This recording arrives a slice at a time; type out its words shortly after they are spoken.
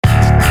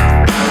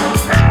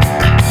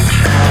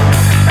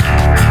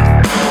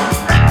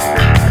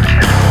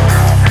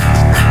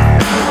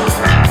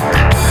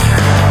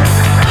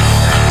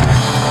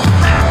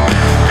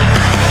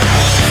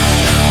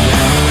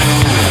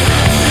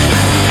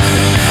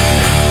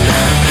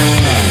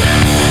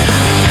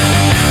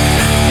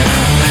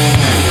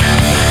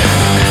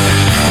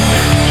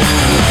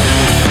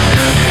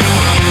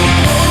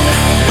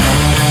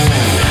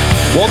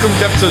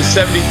episode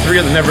 73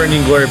 of the Never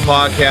Ending Glory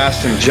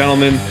podcast. And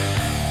gentlemen,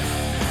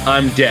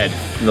 I'm dead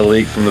in the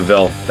league from the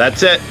Ville.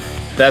 That's it.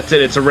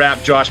 It's a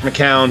wrap. Josh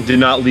McCown did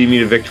not lead me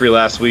to victory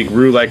last week.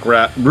 Rue Likes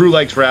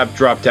Rap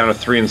dropped down to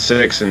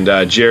 3-6,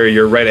 and Jerry,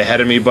 you're right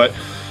ahead of me. But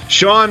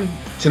Sean,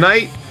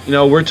 tonight,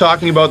 we're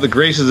talking about the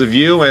graces of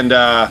you and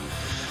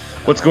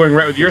what's going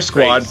right with your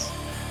squad.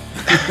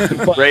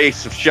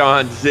 Grace of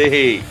Sean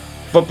Z.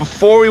 But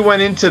before we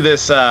went into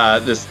this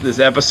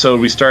episode,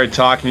 we started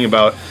talking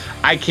about.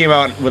 I came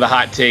out with a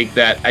hot take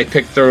that I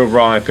picked third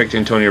overall and I picked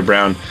Antonio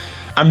Brown.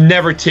 I'm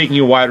never taking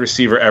a wide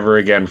receiver ever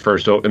again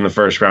in the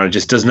first round. It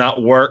just does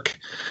not work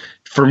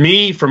for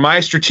me, for my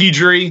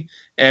strategy,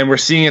 and we're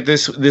seeing it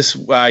this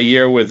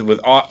year with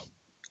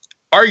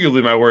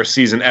arguably my worst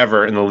season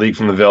ever in the league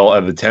from the Ville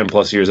of the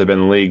 10-plus years I've been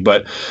in the league.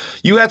 But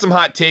you had some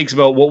hot takes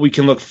about what we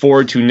can look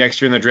forward to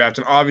next year in the draft,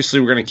 and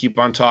obviously we're going to keep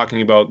on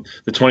talking about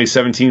the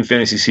 2017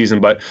 fantasy season.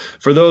 But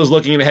for those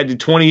looking ahead to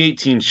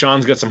 2018,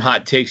 Sean's got some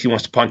hot takes he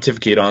wants to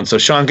pontificate on. So,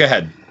 Sean, go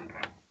ahead.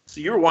 So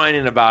you're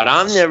whining about,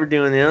 I'm never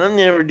doing that, I'm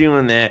never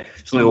doing that.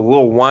 It's like a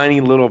little whiny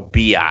little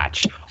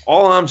biatch.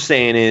 All I'm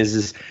saying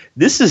is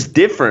this is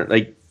different.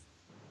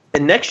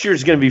 And next year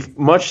is going to be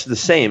much the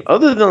same,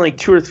 other than like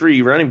 2 or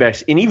 3 running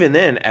backs. And even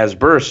then, as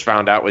Burst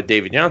found out with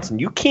David Johnson,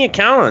 you can't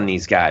count on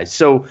these guys.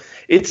 So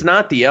it's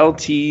not the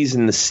LTs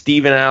and the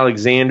Steven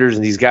Alexanders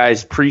and these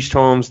guys, Priest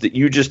Holmes, that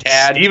you just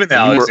had. Steven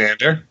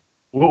Alexander.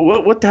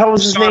 What the hell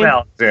was his name?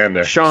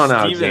 Alexander. Sean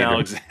Steven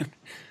Alexander.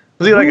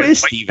 Was he like Who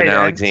is Steven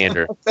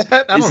Alexander?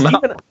 I don't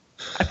know.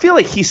 I feel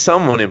like he's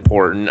someone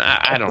important.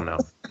 I don't know.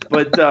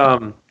 But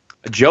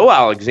Joe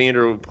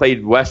Alexander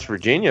played West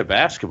Virginia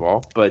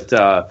basketball,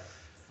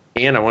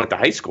 and I went to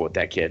high school with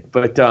that kid.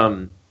 But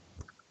I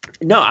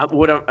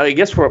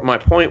guess what my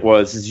point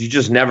was is you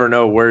just never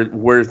know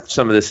where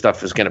some of this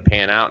stuff is going to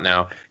pan out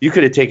now. You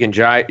could have taken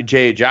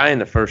J.J. in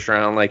the first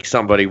round, like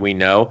somebody we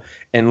know,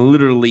 and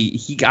literally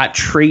he got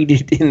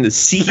traded in the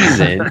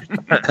season.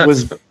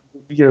 Was,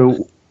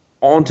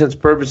 all intents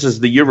and purposes,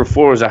 the year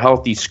before was a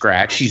healthy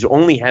scratch. He's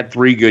only had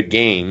 3 good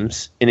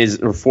games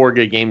or 4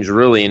 good games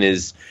really in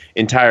his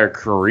entire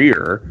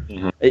career.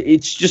 Mm-hmm.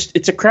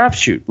 It's a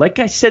crapshoot. Like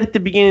I said at the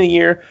beginning of the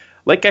year,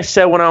 like I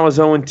said when I was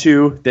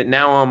 0-2, that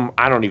now I'm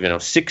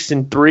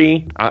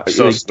 6-3.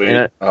 So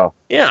sweet.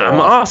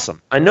 I'm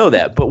awesome. I know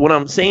that. But what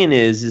I'm saying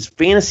is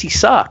fantasy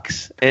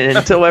sucks. And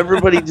until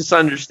everybody just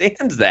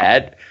understands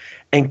that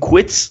and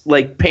quits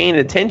paying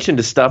attention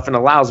to stuff and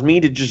allows me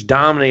to just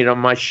dominate on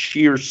my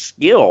sheer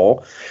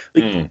skill,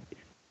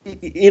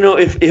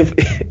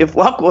 if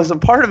luck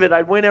wasn't part of it,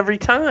 I'd win every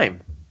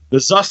time. The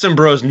Zustin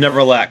Bros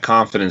never lack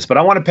confidence, but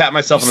I want to pat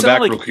myself on the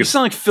back real quick. You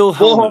sound like Phil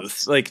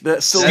Hellmuth.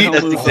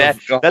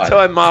 That's how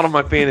I model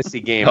my fantasy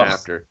game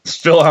after.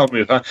 Phil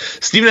Hellmuth, huh?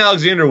 Steven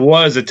Alexander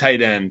was a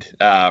tight end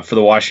for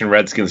the Washington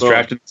Redskins,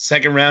 drafted in the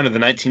second round of the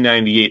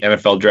 1998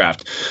 NFL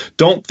draft.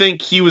 Don't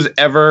think he was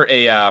ever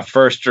a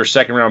first or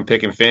second round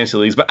pick in fantasy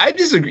leagues, but I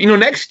disagree.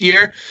 Next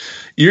year,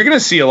 you're going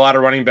to see a lot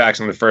of running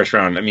backs in the first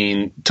round. I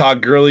mean,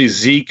 Todd Gurley,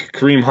 Zeke,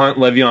 Kareem Hunt,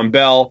 Le'Veon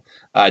Bell,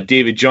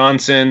 David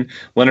Johnson,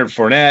 Leonard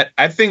Fournette.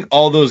 I think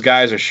all those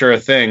guys are sure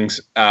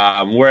things.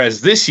 Whereas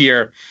this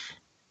year,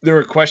 there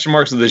were question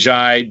marks with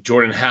Ajayi,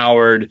 Jordan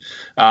Howard,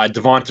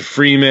 Devonta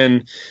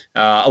Freeman.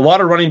 A lot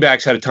of running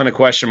backs had a ton of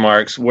question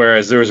marks,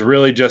 whereas there was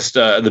really just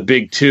the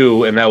big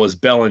 2, and that was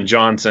Bell and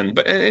Johnson.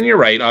 And you're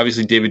right.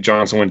 Obviously, David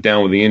Johnson went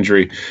down with the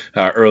injury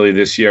early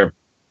this year.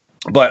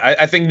 But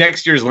I think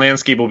next year's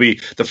landscape will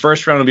be the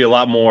first round will be a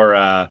lot more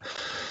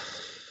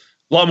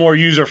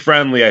user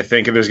friendly, I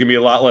think, and there's going to be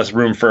a lot less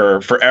room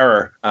for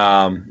error.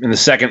 In the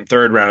second,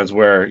 third round is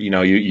where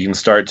you can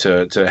start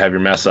to have your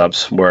mess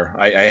ups. Where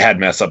I had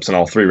mess ups in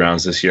all 3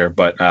 rounds this year,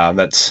 but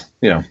that's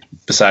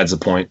besides the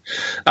point.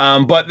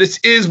 But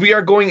we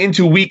are going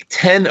into week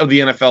 10 of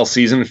the NFL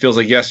season. It feels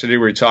like yesterday we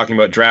were talking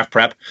about draft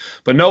prep,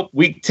 but nope,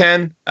 week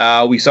 10.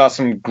 We saw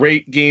some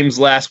great games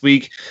last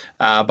week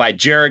by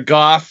Jared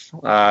Goff,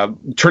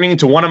 turning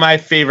into one of my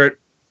favorite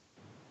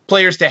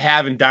players to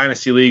have in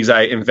dynasty leagues.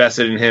 I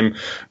invested in him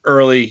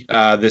early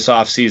this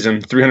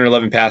offseason.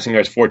 311 passing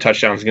yards, 4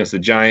 touchdowns against the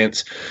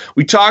Giants.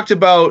 We talked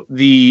about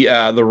the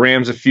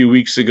Rams a few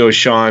weeks ago,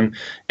 Sean,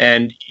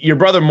 and your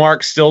brother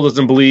Mark still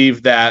doesn't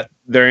believe that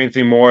they're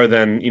anything more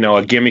than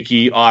a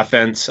gimmicky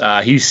offense.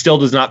 He still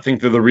does not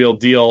think they're the real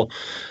deal.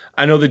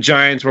 I know the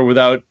Giants were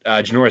without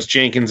Janoris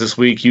Jenkins this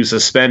week. He was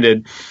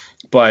suspended,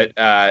 but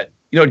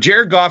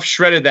Jared Goff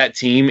shredded that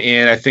team,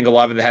 and I think a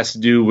lot of it has to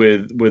do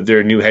with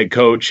their new head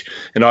coach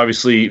and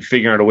obviously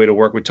figuring out a way to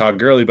work with Todd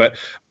Gurley. But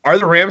are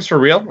the Rams for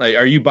real?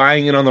 Are you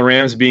buying in on the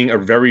Rams being a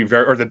very,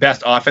 very or the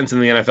best offense in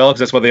the NFL? Because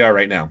that's what they are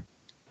right now.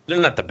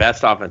 They're not the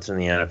best offense in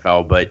the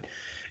NFL, but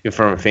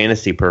from a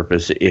fantasy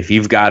purpose, if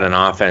you've got an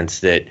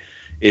offense that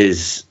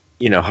is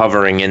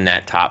hovering in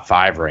that top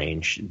 5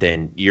 range,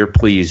 then you're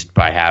pleased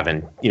by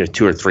having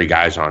 2 or 3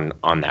 guys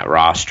on that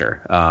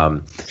roster.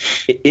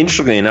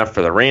 Interestingly enough,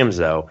 for the Rams,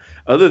 though,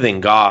 other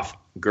than Goff,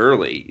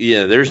 Gurley,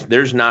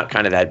 there's not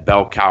kind of that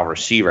bell cow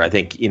receiver. I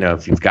think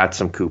if you've got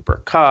some Cooper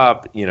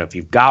Kupp, if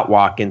you've got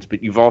Watkins,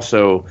 but you've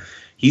also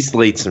he's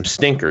laid some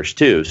stinkers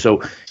too.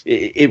 So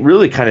it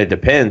really kind of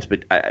depends.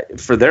 But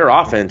for their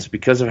offense,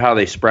 because of how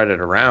they spread it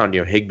around,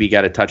 Higbee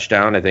got a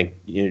touchdown. I think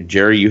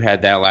Jerry, you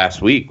had that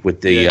last week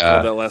with the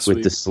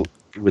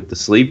with the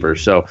sleeper.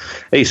 So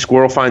hey,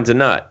 squirrel finds a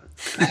nut.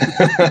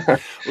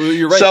 Well,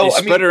 you're right. So, they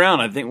spread around.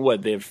 I think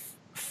they have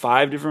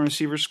 5 different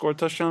receivers score a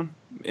touchdown,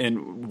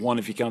 and one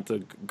if you count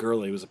the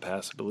Gurley was a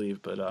pass, I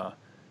believe. But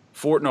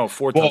 4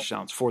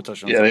 touchdowns. 4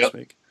 touchdowns last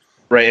week.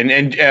 Right,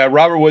 and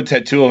Robert Woods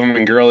had 2 of them,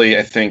 and Gurley,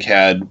 I think,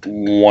 had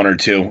 1 or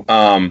 2.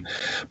 I'm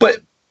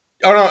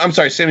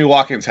sorry, Sammy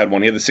Watkins had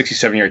 1. He had the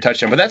 67-yard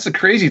touchdown. But that's the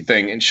crazy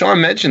thing, and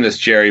Sean mentioned this,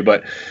 Jerry,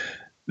 but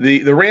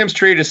the Rams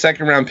traded a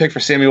second-round pick for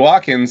Sammy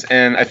Watkins,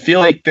 and I feel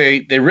like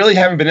they really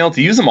haven't been able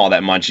to use him all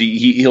that much.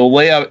 He'll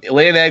lay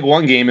an egg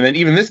one game, and then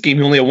even this game,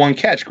 he only had 1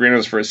 catch. Granted, it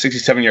was for a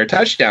 67-yard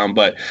touchdown,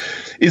 but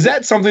is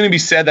that something to be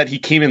said that he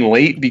came in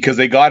late because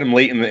they got him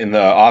late in the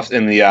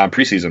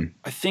preseason?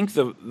 I think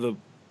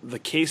the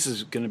case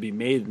is going to be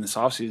made in this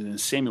offseason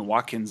is Sammy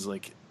Watkins,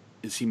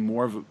 is he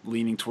more of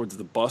leaning towards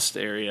the bust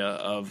area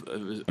of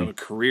a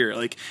career?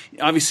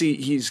 Obviously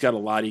he's got a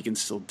lot he can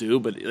still do,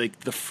 but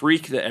the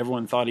freak that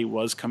everyone thought he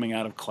was coming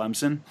out of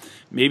Clemson,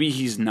 maybe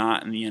he's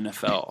not in the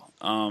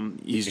NFL.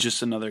 He's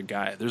just another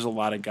guy. There's a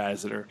lot of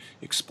guys that are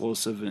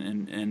explosive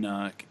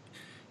and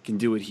can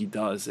do what he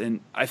does.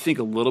 And I think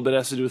a little bit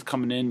has to do with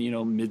coming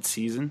in,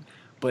 mid-season.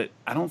 But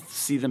I don't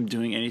see them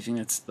doing anything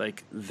that's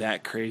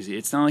that crazy.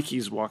 It's not like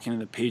he's walking in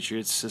the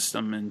Patriots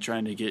system and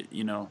trying to get,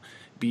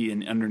 be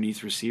an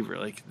underneath receiver.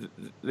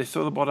 They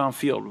throw the ball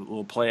downfield with a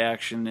little play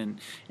action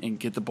and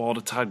get the ball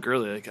to Todd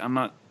Gurley. I'm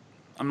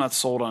not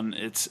sold on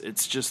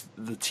it's just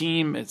the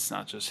team. It's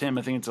not just him.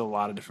 I think it's a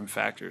lot of different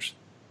factors.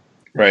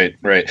 Right.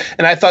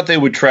 And I thought they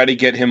would try to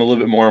get him a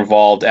little bit more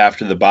involved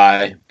after the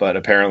bye, but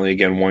apparently,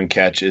 again, 1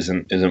 catch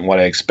isn't what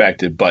I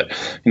expected. But,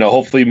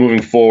 hopefully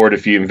moving forward,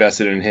 if you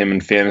invested in him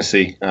in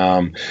fantasy,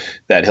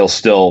 that he'll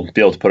still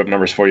be able to put up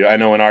numbers for you. I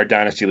know in our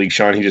Dynasty League,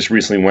 Sean, he just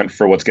recently went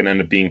for what's going to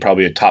end up being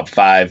probably a top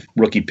 5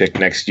 rookie pick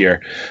next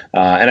year.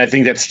 And I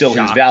think that's still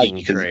his value.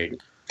 Because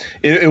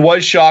it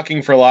was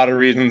shocking for a lot of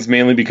reasons,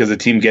 mainly because the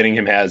team getting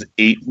him has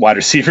 8 wide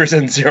receivers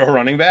and 0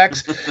 running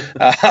backs.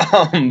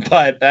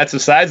 But that's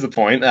besides the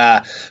point.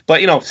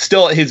 But,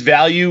 still his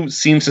value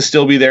seems to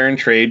still be there in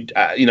trade.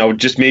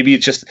 Just maybe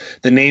it's just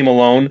the name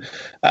alone.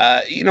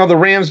 The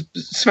Rams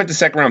spent the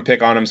second-round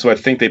pick on him, so I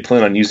think they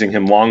plan on using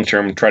him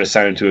long-term, try to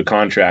sign him to a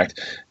contract.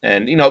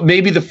 And,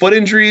 maybe the foot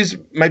injuries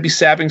might be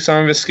sapping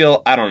some of his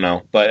skill. I don't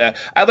know. But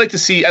I'd like to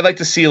see a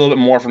little bit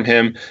more from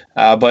him.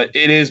 But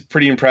it is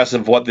pretty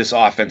impressive what this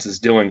offense is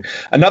doing.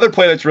 Another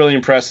player that's really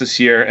impressed this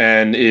year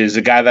and is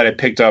a guy that I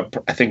picked up,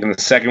 I think, in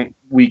the second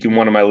week in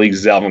one of my leagues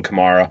is Alvin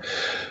Kamara.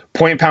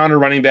 Point pounder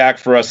running back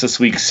for us this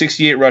week,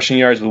 68 rushing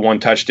yards with 1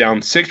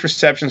 touchdown, 6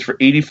 receptions for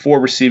 84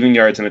 receiving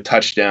yards and a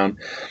touchdown.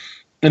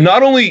 And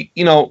not only,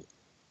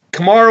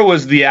 Kamara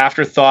was the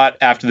afterthought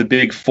after the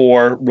big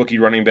 4 rookie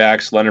running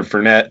backs, Leonard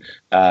Fournette,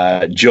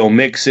 Joe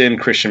Mixon,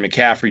 Christian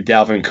McCaffrey,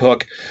 Dalvin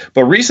Cook.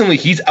 But recently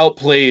he's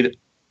outplayed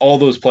all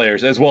those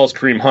players, as well as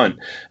Kareem Hunt.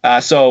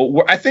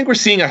 So I think we're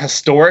seeing a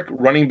historic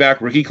running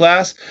back rookie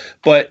class.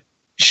 But,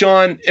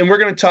 Sean, and we're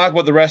going to talk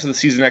about the rest of the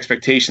season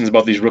expectations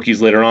about these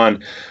rookies later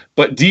on,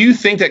 but do you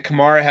think that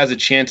Kamara has a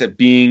chance at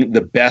being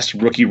the best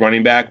rookie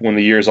running back when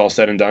the year is all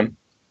said and done?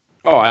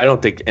 Oh, I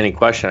don't think any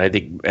question. I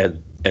think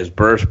as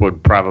Burst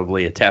would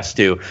probably attest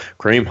to,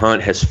 Kareem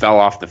Hunt has fell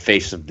off the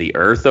face of the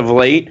earth of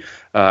late.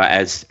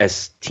 As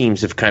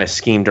teams have kind of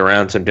schemed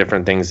around some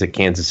different things that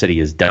Kansas City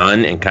has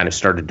done and kind of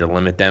started to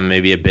limit them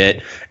maybe a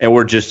bit, and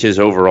we're just his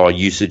overall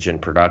usage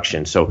and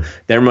production. So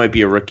there might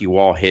be a rookie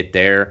wall hit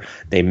there.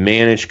 They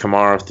managed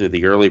Kamara through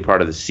the early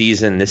part of the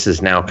season. This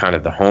is now kind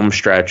of the home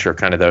stretch or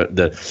kind of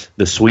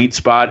the sweet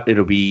spot.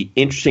 It'll be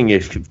interesting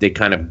if they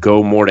kind of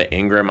go more to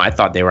Ingram. I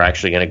thought they were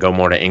actually going to go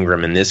more to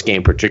Ingram in this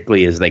game,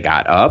 particularly as they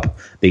got up.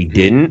 They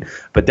didn't,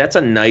 but that's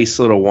a nice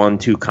little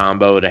 1-2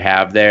 combo to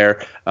have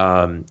there.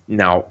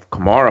 Now,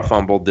 Kamara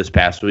fumbled this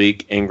past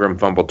week. Ingram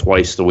fumbled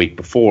twice the week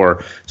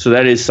before. So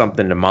that is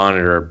something to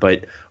monitor.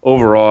 But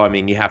overall, I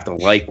mean, you have to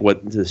like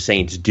what the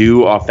Saints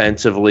do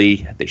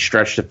offensively. They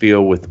stretch the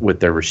field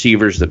with their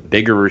receivers, the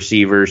bigger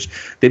receivers.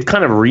 They've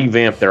kind of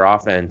revamped their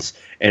offense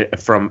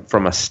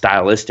from a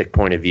stylistic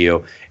point of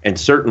view. And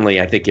certainly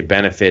I think it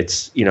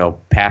benefits,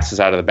 passes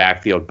out of the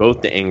backfield,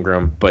 both to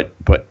Ingram, but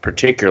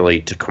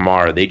particularly to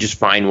Kamara. They just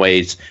find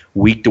ways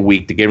week to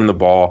week to get him the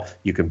ball.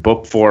 You can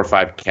book 4 or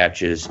 5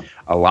 catches,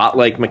 a lot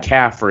like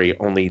McCaffrey,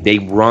 only they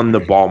run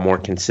the ball more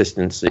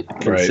consistently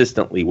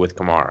with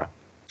Kamara.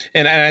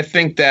 And I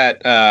think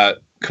that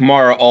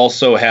Kamara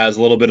also has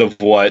a little bit of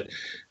what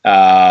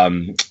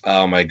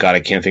oh my God, I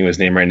can't think of his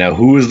name right now.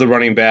 Who was the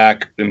running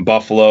back in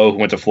Buffalo who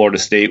went to Florida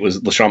State? Was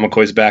LaShawn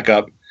McCoy's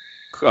backup?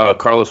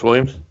 Carlos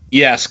Williams?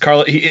 Yes,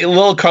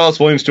 little Carlos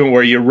Williams doing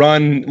where you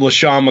run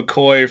LaShawn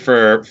McCoy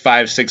for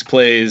 5-6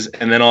 plays,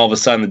 and then all of a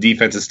sudden the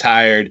defense is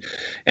tired,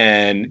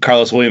 and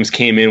Carlos Williams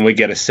came in, would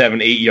get a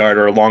 7-8 yard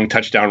or a long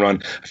touchdown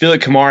run. I feel like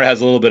Kamara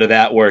has a little bit of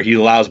that where he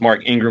allows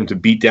Mark Ingram to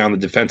beat down the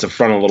defensive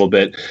front a little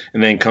bit,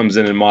 and then comes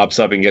in and mops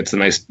up and gets a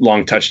nice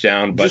long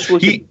touchdown. But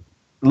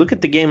look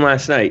at the game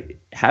last night.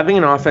 Having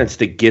an offense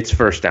that gets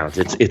first downs,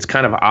 it's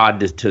kind of odd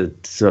to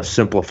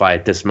simplify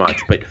it this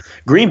much, but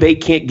Green Bay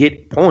can't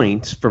get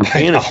points from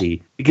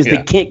fantasy because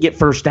they can't get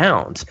first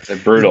downs. They're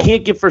brutal. You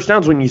can't get first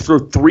downs when you throw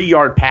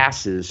 3-yard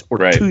passes or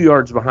 2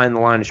 yards behind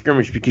the line of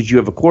scrimmage because you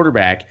have a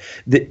quarterback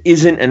that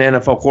isn't an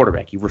NFL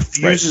quarterback. He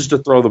refuses to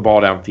throw the ball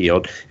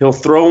downfield. He'll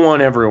throw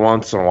one every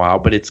once in a while,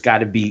 but it's got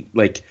to be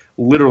like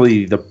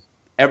literally the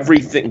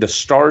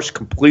stars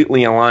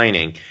completely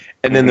aligning.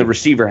 And then the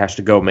receiver has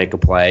to go make a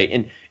play.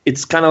 And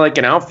it's kind of like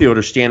an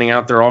outfielder standing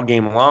out there all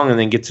game long and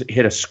then gets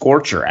hit a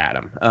scorcher at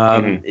him.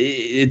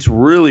 It's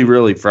really,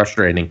 really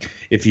frustrating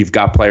if you've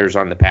got players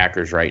on the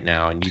Packers right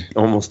now and you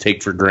almost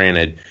take for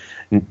granted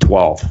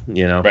 12,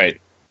 you know? Right.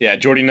 Yeah,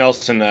 Jordy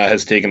Nelson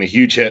has taken a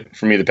huge hit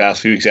for me the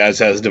past few weeks, as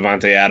has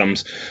Devontae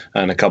Adams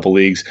in a couple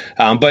leagues.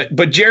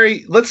 But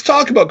Jerry, let's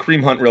talk about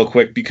Kareem Hunt real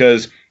quick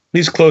because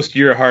he's close to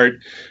your heart.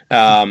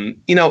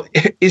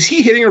 Is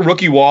he hitting a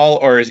rookie wall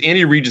or is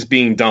Andy Reid just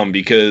being dumb?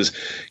 Because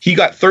he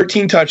got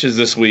 13 touches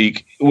this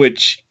week,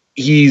 which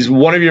he's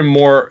one of your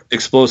more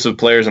explosive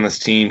players on this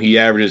team. He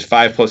averages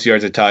 5+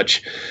 yards a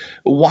touch.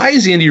 Why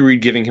is Andy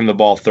Reid giving him the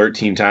ball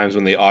 13 times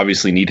when they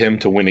obviously need him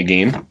to win a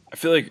game? I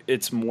feel like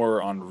it's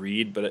more on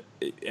Reid, but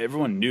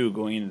everyone knew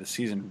going into the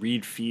season,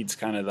 Reid feeds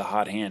kind of the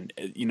hot hand.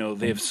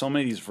 They have so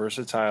many of these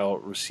versatile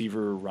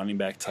receiver running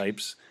back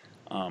types.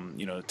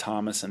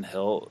 Thomas and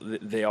Hill,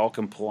 they all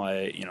can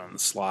play, in the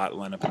slot,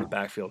 line up in the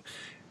backfield.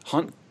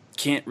 Hunt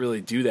can't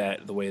really do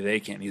that the way they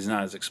can. He's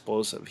not as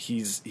explosive.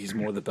 He's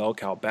more the bell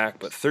cow back,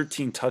 but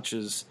 13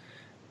 touches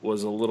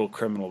was a little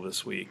criminal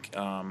this week.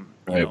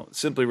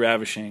 Simply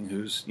Ravishing,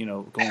 who's,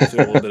 going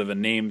through a little bit of a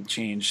name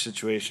change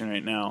situation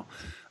right now.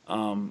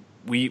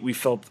 We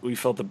felt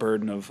the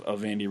burden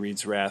of Andy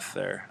Reid's wrath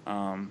there.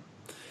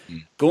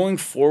 Going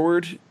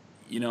forward,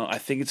 I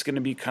think it's going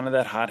to be kind of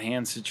that hot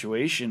hand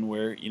situation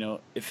where,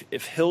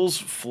 if Hill's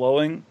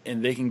flowing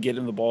and they can get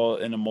him the ball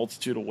in a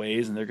multitude of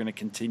ways and they're going to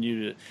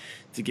continue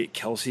to get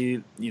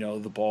Kelsey,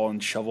 the ball in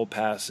shovel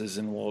passes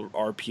and a little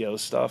RPO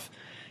stuff,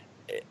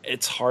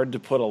 it's hard to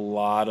put a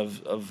lot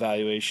of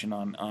valuation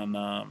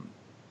on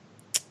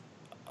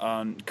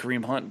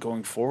Kareem Hunt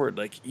going forward.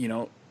 Like,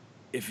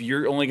 if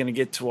you're only going to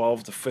get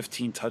 12 to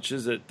 15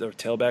 touches at the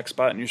tailback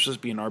spot and you're supposed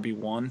to be an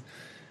RB1,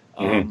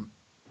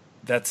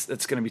 that's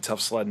going to be tough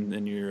sledding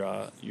in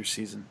your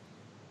season.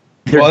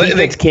 Their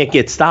defense can't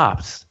get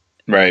stops.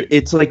 Right.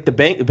 It's like the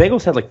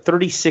Bengals had like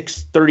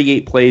 36,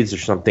 38 plays or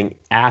something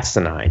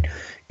asinine.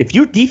 If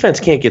your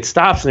defense can't get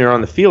stops and they're on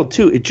the field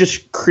too, it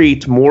just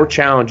creates more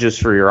challenges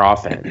for your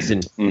offense.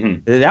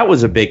 And that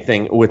was a big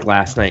thing with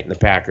last night in the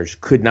Packers.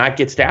 Could not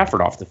get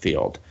Stafford off the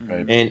field.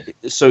 Right. And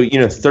so,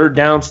 third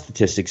down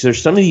statistics,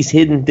 there's some of these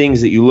hidden things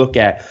that you look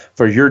at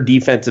for your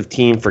defensive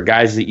team, for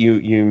guys that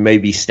you may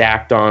be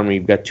stacked on.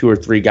 We've got 2 or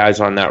 3 guys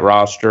on that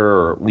roster,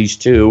 or at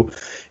least 2.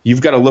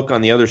 You've got to look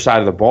on the other side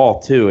of the ball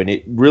too, and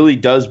it really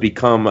does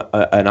become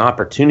an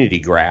opportunity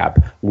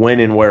grab when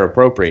and where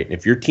appropriate. And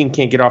if your team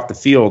can't get off the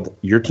field,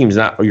 your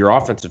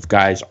offensive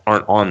guys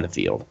aren't on the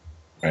field.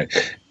 Right.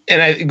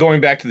 And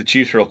going back to the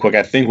Chiefs real quick,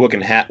 I think what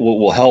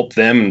will help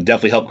them and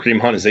definitely help Kareem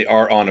Hunt is they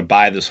are on a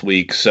bye this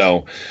week.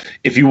 So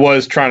if he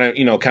was trying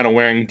to, kind of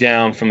wearing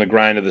down from the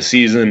grind of the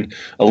season,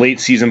 a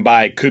late season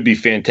bye could be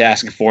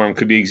fantastic for him,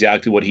 could be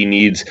exactly what he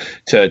needs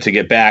to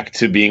get back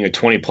to being a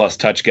 20-plus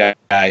touch guy.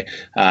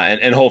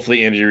 And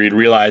hopefully Andy Reid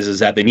realizes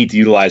that they need to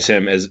utilize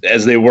him as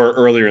they were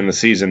earlier in the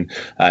season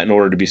in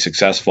order to be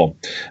successful.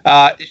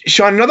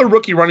 Sean, another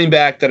rookie running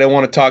back that I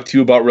want to talk to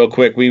you about real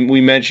quick.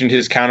 We mentioned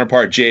his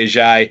counterpart, Jay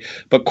Ajayi,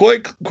 but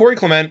Corey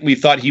Clement, we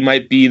thought he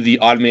might be the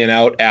odd man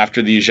out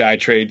after the Ajayi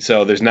trade.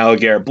 So there's now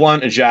Garrett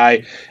Blount,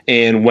 Ajayi,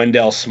 and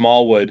Wendell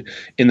Smallwood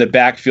in the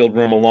backfield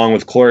room along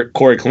with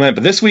Corey Clement.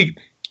 But this week,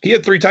 he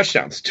had 3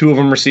 touchdowns, 2 of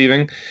them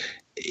receiving.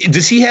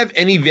 Does he have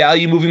any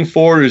value moving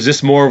forward, or is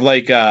this more of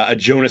like a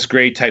Jonas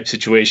Gray type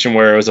situation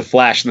where it was a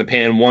flash in the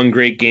pan, one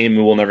great game,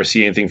 and we'll never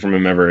see anything from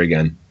him ever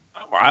again?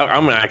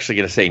 I'm actually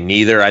going to say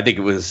neither. I think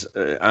it was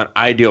an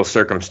ideal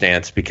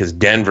circumstance because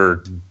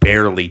Denver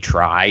barely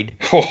tried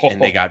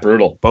and they got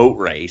boat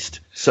raced.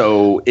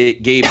 So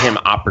it gave him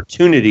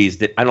opportunities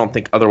that I don't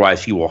think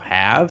otherwise he will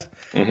have.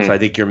 So I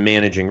think you're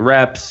managing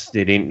reps.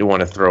 They didn't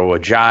want to throw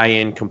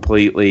Ajayi in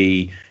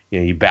completely.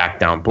 You back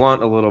down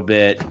Blount a little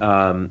bit.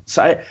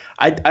 So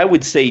I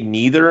would say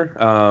neither,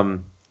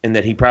 and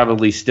that he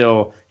probably he's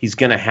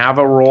going to have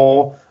a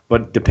role.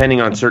 But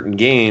depending on certain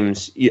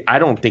games, I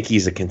don't think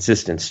he's a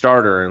consistent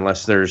starter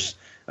unless there's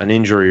an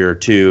injury or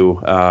 2,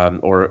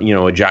 or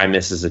Ajayi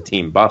misses a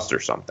team bust or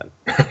something.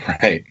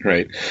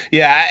 Right.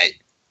 Yeah.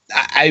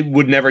 I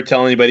would never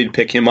tell anybody to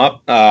pick him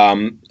up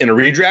in a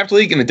redraft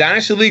league. In a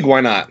dynasty league,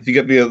 why not? If you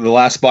get the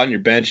last spot in your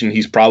bench and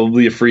he's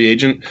probably a free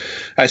agent,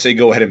 I say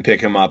go ahead and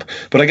pick him up.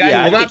 But a guy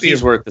who will not be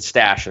he's worth the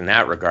stash in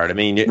that regard. I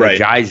mean, right.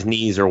 Jai's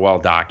knees are well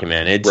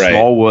documented. Right.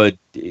 Smallwood,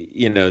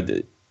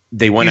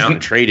 they went out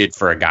and traded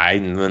for a guy,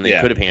 and then they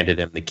could have handed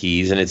him the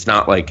keys. And it's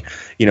not like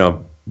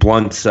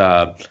Blunt's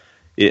a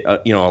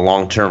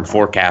long-term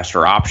forecast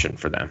or option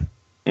for them.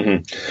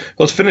 Mm-hmm.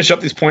 Let's finish up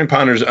these point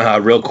pounders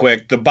real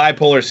quick. The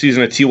bipolar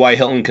season of T.Y.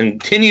 Hilton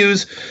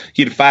continues.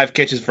 He had 5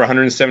 catches for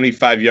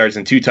 175 yards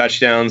and 2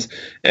 touchdowns.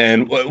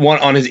 And one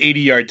on his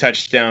 80-yard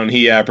touchdown,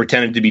 he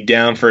pretended to be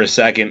down for a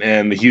second,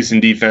 and the Houston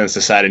defense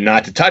decided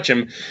not to touch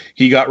him.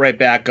 He got right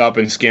back up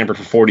and scampered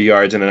for 40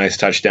 yards and a nice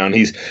touchdown.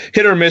 He's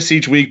hit or miss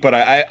each week, but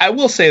I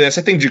will say this.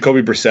 I think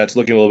Jacoby Brissett's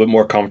looking a little bit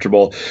more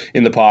comfortable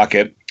in the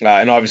pocket.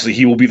 And obviously,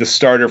 he will be the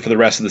starter for the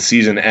rest of the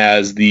season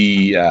as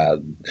the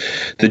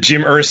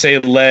Jim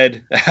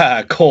Irsay-led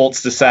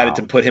Colts decided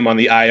to put him on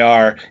the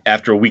IR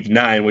after week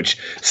 9, which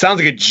sounds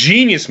like a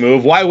genius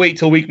move. Why wait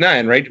till week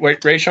 9,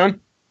 right, Sean?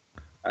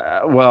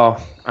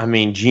 Well, I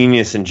mean,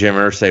 genius and Jim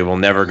Irsay will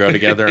never go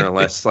together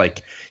unless,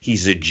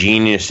 he's a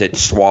genius at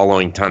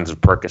swallowing tons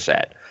of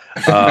Percocet.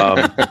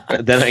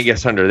 Then I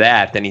guess under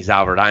that, then he's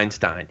Albert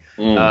Einstein.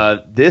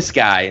 This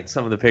guy, and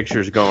some of the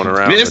pictures going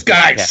around. This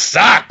guy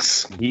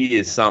sucks. He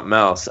is something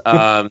else.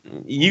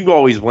 You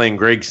always blame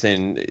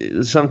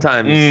Grigson.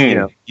 Sometimes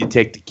you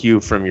take the cue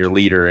from your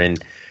leader,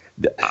 and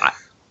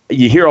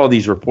you hear all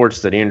these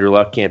reports that Andrew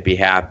Luck can't be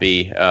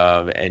happy,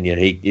 and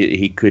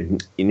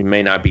he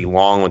may not be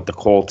long with the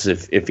Colts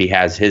if he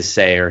has his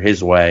say or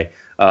his way.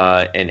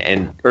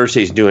 And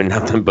Irsay's doing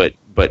nothing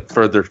but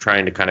further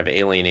trying to kind of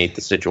alienate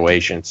the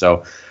situation.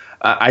 So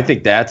I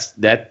think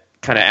that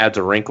kind of adds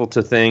a wrinkle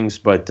to things.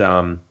 But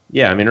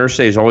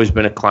Irsay's always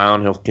been a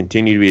clown. He'll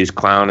continue to be his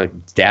clown.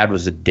 His dad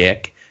was a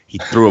dick. He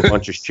threw a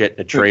bunch of shit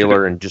in a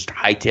trailer and just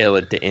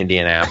hightailed it to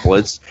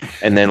Indianapolis,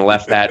 and then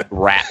left that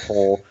rat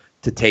hole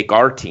to take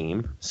our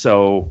team.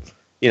 So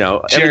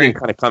everything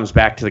kind of comes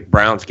back to the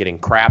Browns getting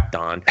crapped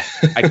on.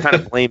 I kind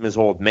of blame his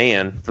old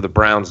man for the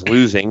Browns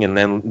losing, and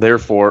then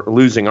therefore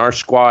losing our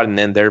squad, and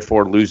then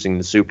therefore losing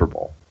the Super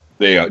Bowl.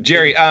 There you go,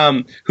 Jerry.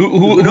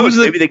 Who knows?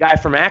 Maybe the guy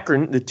from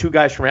Akron, the 2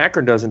 guys from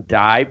Akron, don't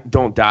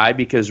die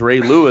because Ray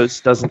Lewis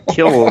doesn't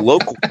kill a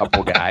local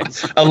couple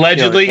guys.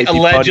 Allegedly,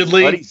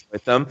 buddies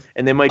with them,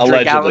 and they might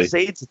drink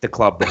Alizades at the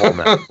club the whole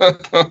night.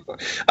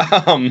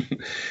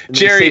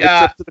 Jerry,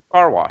 trip to the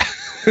car wash.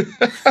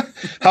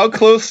 How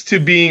close to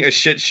being a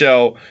shit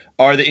show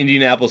are the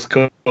Indianapolis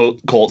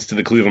Colts to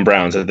the Cleveland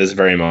Browns at this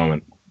very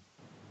moment?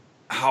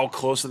 How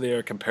close they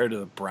are compared to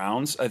the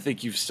Browns? I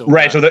think you've still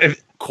right. So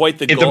if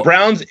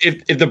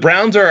the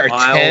Browns are a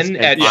 10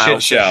 at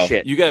shit show,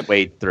 you got to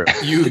wade through.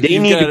 They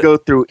need to go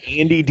through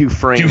Andy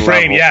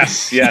Dufresne.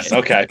 Yes.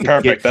 Okay,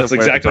 perfect. That's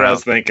exactly what I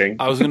was thinking.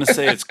 I was going to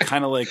say it's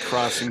kind of like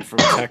crossing from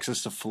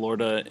Texas to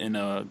Florida in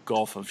a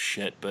gulf of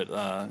shit, but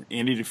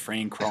Andy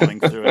Dufresne crawling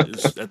through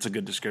that's a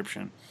good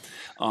description.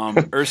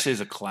 Irsay's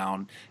a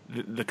clown.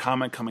 The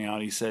comment coming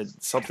out, he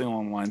said something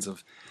along the lines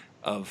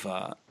of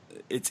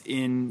it's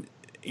in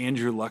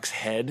Andrew Luck's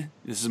head.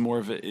 This is more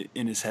of it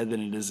in his head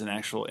than it is an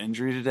actual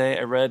injury today.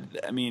 I read.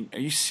 I mean, are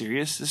you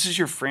serious? This is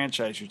your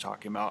franchise you're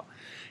talking about,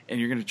 and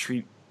you're going to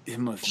treat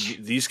him with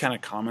these kind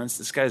of comments?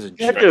 This guy's a jerk.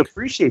 You have to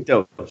appreciate,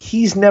 though,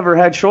 he's never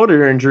had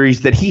shoulder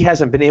injuries that he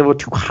hasn't been able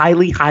to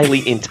highly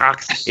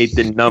intoxicate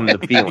to numb the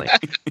feeling.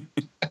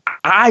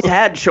 I've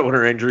had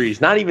shoulder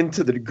injuries, not even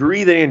to the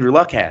degree that Andrew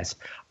Luck has.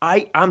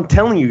 I'm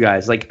telling you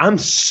guys, I'm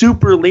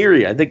super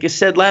leery. I think I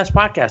said last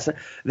podcast.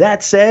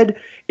 That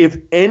said, if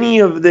any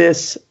of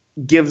this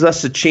gives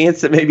us a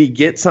chance to maybe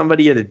get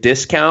somebody at a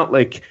discount,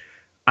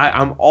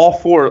 I'm all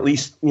for at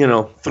least,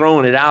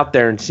 throwing it out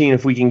there and seeing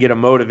if we can get a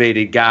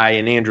motivated guy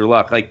in Andrew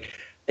Luck.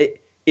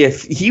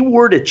 If he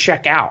were to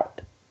check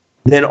out,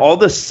 then all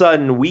of a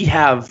sudden we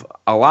have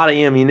a lot of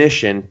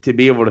ammunition to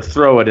be able to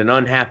throw at an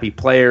unhappy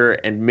player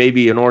and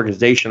maybe an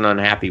organization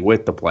unhappy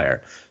with the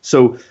player.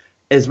 So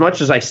as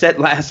much as I said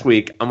last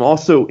week, I'm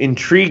also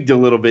intrigued a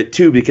little bit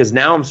too, because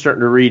now I'm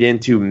starting to read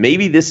into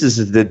maybe this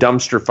is the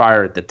dumpster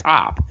fire at the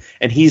top.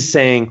 And he's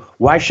saying,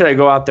 why should I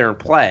go out there and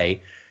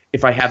play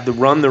if I have to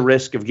run the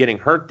risk of getting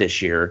hurt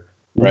this year?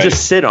 We'll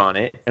just sit on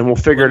it and we'll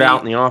figure it out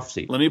in the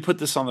offseason. Let me put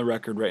this on the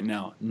record right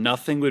now.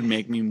 Nothing would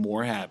make me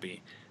more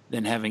happy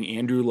than having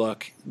Andrew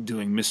Luck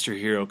doing Mr.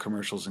 Hero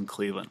commercials in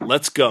Cleveland.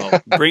 Let's go.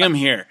 Bring him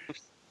here.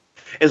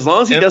 As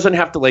long as he doesn't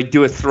have to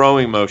do a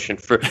throwing motion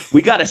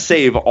we got to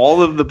save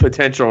all of the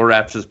potential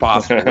reps as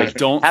possible.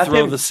 Don't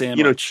throw the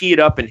sandwich. Tee it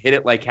up and hit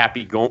it like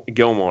Happy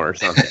Gilmore or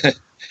something.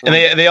 And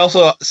they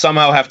also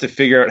somehow have to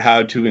figure out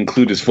how to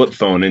include his flip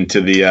phone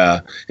into the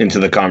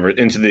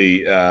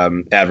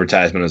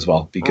advertisement as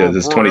well, because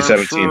it's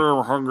 2017. I'm sure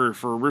I'm hungry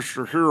for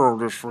Mr. Hero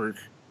this week.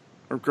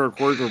 I've got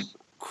quite a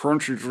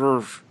crunchy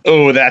throat.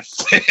 Oh,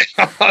 that's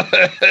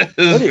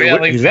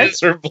failing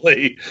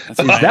miserably. Is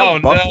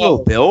that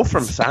Buffalo Bill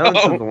from Silence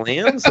of the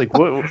Lambs?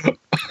 What?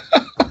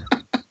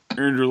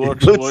 Andrew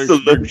Luck likes a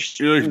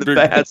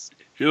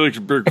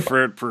big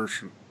fat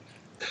person.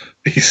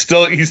 He's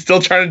still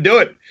trying to do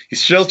it.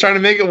 He's still trying to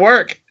make it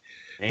work.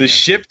 Damn. The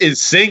ship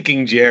is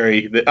sinking,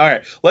 Jerry. All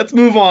right, let's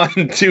move on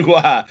to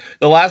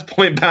the last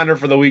point pounder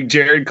for the week.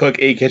 Jared Cook,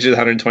 8 catches,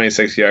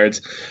 126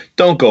 yards.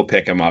 Don't go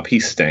pick him up. He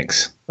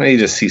stinks.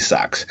 He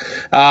sucks.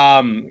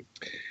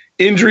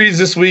 Injuries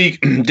this week.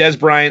 Des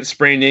Bryant,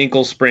 sprained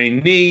ankle,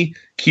 sprained knee.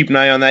 Keep an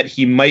eye on that.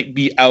 He might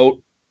be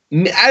out.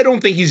 I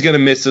don't think he's going to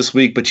miss this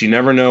week, but you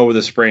never know with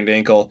a sprained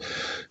ankle.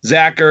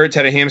 Zach Ertz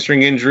had a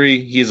hamstring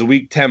injury. He has a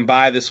week 10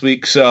 bye this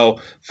week,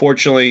 so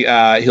fortunately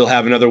he'll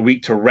have another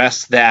week to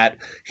rest that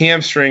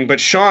hamstring. But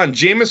Sean,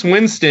 Jameis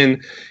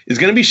Winston is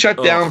going to be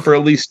shut down for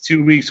at least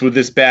 2 weeks with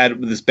this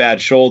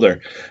bad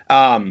shoulder.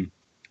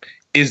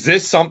 Is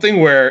this something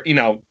where,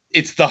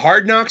 it's the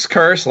Hard Knocks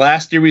curse?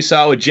 Last year we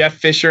saw it with Jeff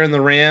Fisher and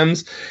the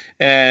Rams,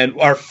 and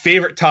our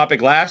favorite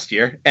topic last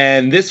year.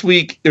 And this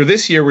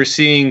year we're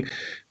seeing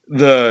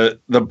the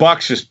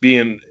Bucs just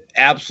being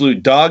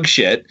absolute dog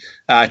shit.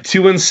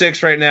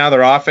 2-6 right now.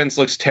 Their offense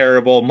looks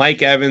terrible.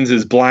 Mike Evans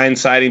is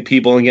blindsiding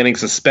people and getting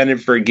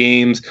suspended for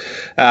games.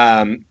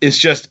 It's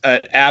just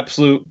an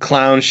absolute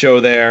clown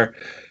show there.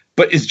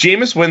 But is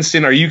Jameis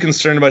Winston, are you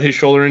concerned about his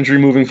shoulder injury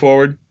moving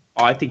forward?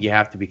 Oh, I think you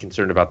have to be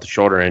concerned about the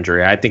shoulder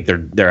injury. I think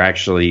they're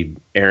actually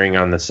erring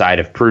on the side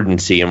of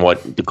prudency, and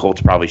what the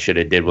Colts probably should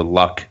have did with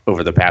Luck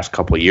over the past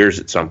couple of years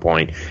at some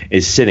point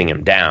is sitting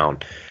him down.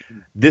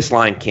 This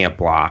line can't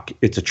block.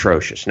 It's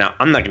atrocious. Now,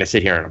 I'm not going to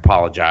sit here and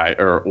apologize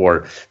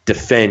or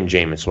defend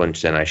Jameis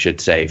Winston, I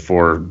should say,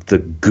 for the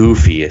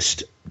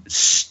goofiest,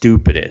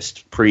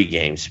 stupidest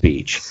pregame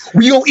speech.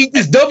 We gonna eat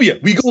this W.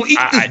 We gonna eat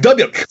this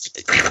W.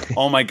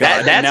 Oh my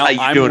God! That's how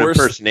you do an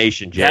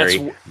impersonation,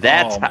 Jerry.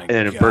 That's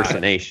an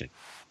impersonation.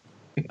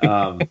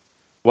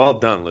 Well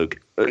done, Luke.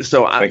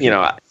 So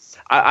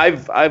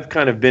I've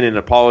kind of been an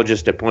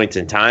apologist at points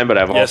in time, but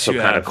I've also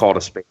kind of called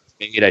a spade.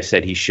 I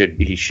said he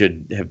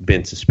should have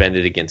been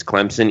suspended against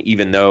Clemson,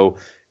 even though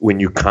when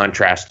you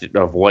contrast it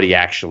of what he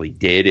actually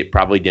did, it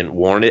probably didn't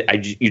warrant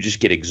it. You just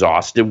get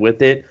exhausted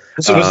with it.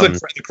 So was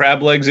the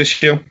crab legs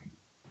issue?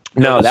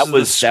 No, that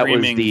was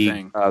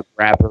the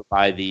grab her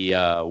by the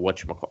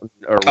whatchamacallit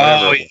or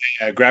whatever. Oh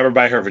yeah, grab her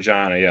by her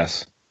vagina.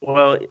 Yes.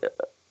 Well,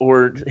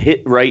 or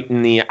hit right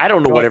in the. I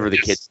don't know whatever the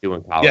kids do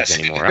in college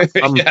anymore.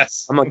 I'm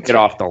gonna get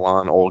off the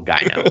lawn, old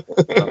guy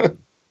now.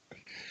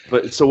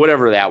 But so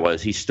whatever that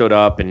was, he stood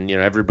up and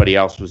everybody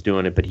else was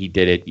doing it, but he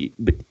did it.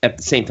 But at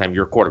the same time,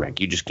 you're a quarterback.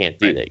 You just can't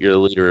do that. You're the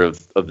leader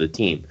of the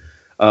team.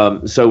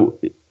 So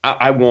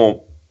I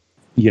won't,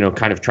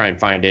 kind of try and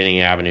find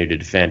any avenue to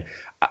defend.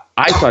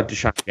 I thought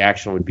Deshaun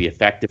Jackson would be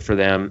effective for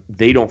them.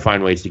 They don't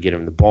find ways to get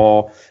him the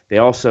ball. They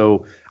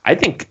also, I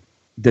think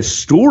the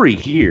story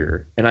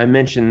here, and I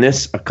mentioned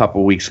this a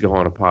couple weeks ago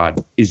on a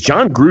pod, is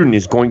John Gruden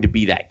is going to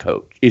be that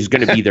coach, is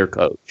going to be their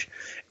coach.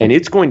 And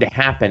it's going to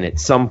happen at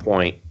some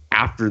point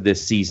after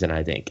this season,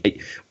 I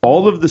think.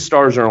 All of the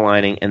stars are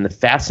aligning, and the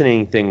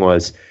fascinating thing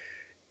was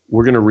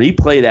we're going to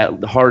replay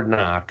that Hard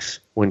Knocks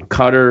when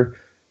Cutter,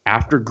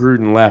 after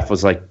Gruden left,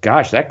 was like,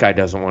 gosh, that guy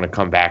doesn't want to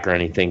come back or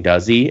anything,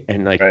 does he?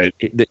 And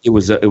it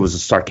was a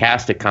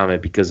sarcastic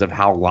comment because of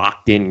how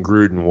locked in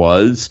Gruden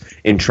was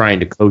in trying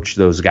to coach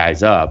those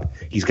guys up.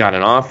 He's got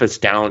an office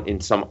down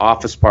in some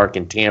office park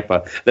in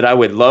Tampa that I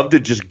would love to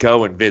just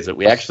go and visit.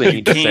 We actually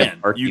need to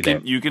send Farkey there.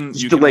 You can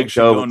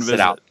go and sit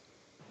out.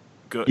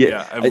 Good.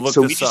 Yeah, I've looked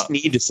so this we just up.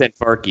 need to send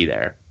Farkey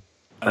there.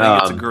 I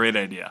think it's a great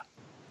idea.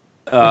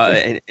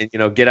 And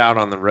get out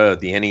on the road,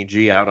 the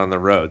NEG out on the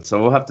road.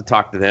 So we'll have to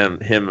talk to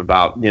him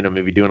about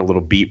maybe doing a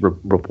little beat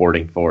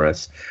reporting for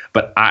us.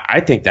 But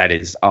I think that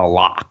is a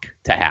lock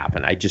to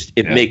happen.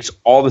 It makes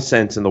all the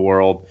sense in the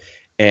world,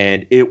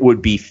 and it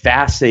would be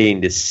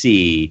fascinating to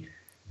see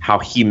how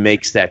he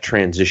makes that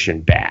transition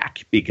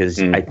back,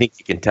 because I think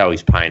you can tell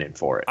he's pining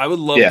for it. I would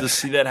love to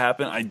see that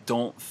happen. I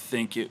don't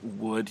think it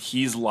would.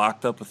 He's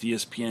locked up with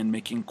ESPN,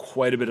 making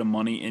quite a bit of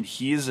money, and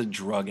he is a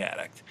drug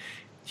addict.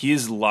 He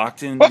is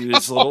locked into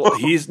his little.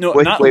 He's not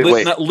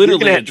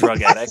literally a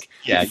drug addict.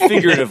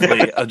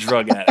 Figuratively a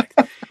drug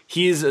addict.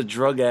 He is a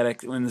drug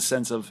addict in the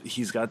sense of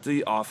he's got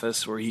the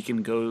office where he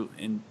can go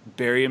and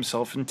bury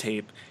himself in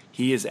tape.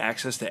 He has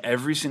access to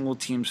every single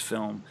team's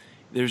film.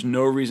 There's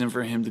no reason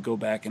for him to go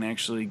back and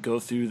actually go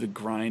through the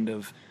grind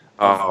of.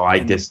 I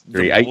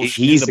disagree.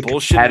 He's the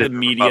bullshit of the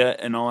media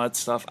and all that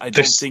stuff. I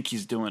don't think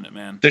he's doing it,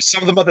 man. There's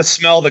something about the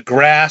smell of the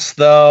grass,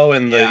 though,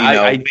 and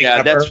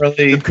that's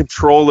the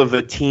control of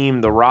a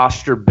team, the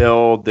roster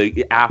build,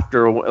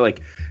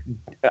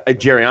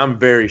 Jerry, I'm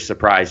very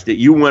surprised that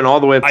you went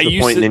all the way up to the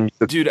point, and then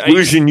the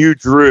conclusion you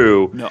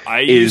drew. No, I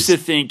used to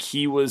think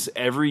he was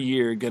every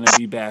year going to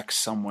be back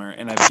somewhere,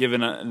 and I've given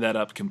that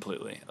up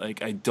completely.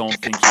 I don't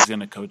think he's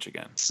going to coach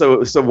again.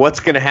 So what's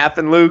going to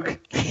happen, Luke?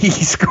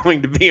 He's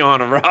going to be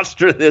on a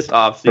roster this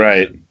offseason.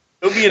 Right.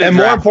 He'll be in a draft.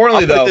 More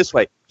importantly, though, this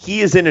way,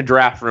 he is in a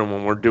draft room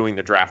when we're doing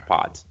the draft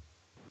pods.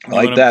 I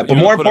like that. But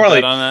more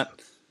importantly, on that.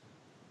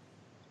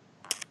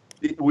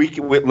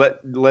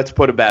 Let's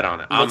put a bet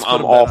on it.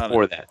 I'm all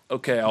for that.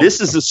 Okay.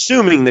 This is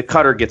assuming that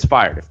Cutter gets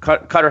fired. If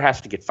Cutter has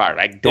to get fired,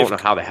 I don't know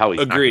how the hell he's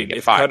not going to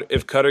get fired.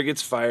 If Cutter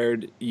gets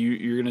fired,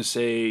 you're going to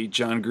say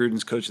John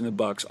Gruden's coaching the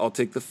Bucs. I'll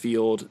take the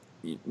field,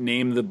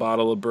 name the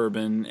bottle of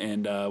bourbon,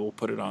 and we'll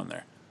put it on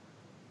there.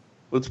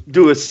 Let's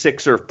do a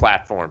Sixer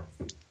platform.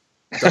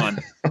 Done.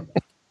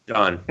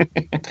 Done.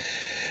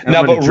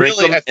 No, but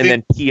really, and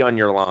then pee on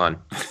your lawn.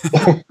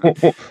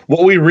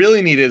 What we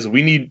really need is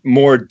we need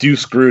more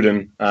Deuce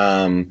Gruden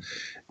on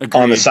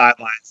the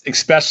sidelines,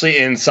 especially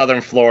in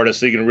Southern Florida,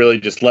 so you can really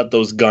just let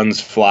those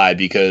guns fly.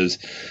 Because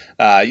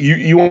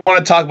you want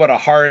to talk about a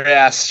hard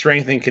ass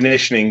strength and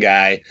conditioning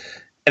guy,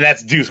 and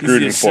that's Deuce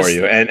Gruden for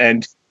you.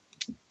 And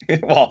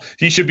well,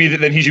 he should be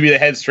the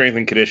head strength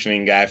and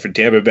conditioning guy for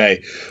Tampa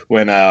Bay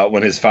when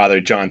his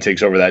father John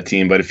takes over that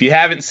team. But if you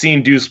haven't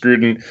seen Deuce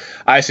Gruden,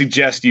 I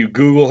suggest you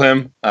Google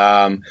him.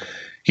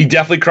 He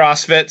definitely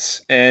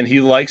CrossFits and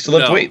he likes to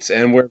lift weights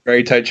and wear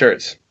very tight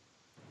shirts.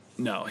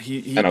 No,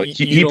 he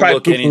probably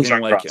look anything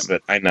on like CrossFit.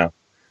 him. I know.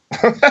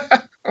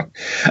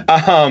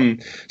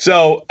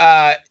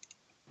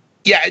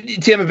 Yeah,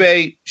 Tampa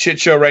Bay shit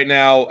show right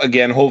now.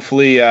 Again,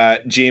 hopefully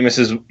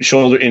Jameis's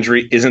shoulder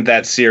injury isn't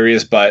that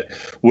serious, but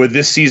with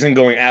this season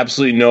going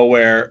absolutely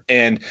nowhere,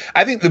 and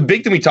I think the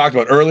big thing we talked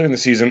about earlier in the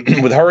season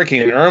with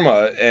Hurricane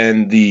Irma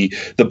and the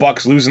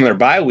Bucs losing their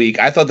bye week,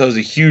 I thought that was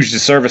a huge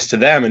disservice to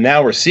them, and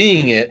now we're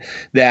seeing it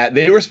that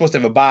they were supposed to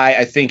have a bye,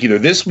 I think, either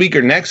this week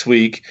or next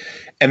week.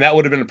 And that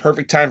would have been a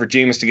perfect time for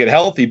Jameis to get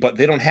healthy, but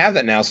they don't have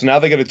that now. So now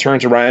they got to turn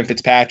to Ryan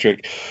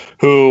Fitzpatrick,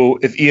 who,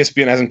 if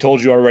ESPN hasn't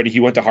told you already, he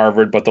went to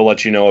Harvard, but they'll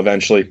let you know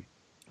eventually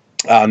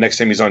next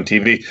time he's on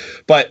TV.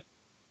 But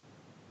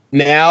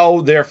now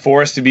they're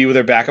forced to be with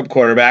their backup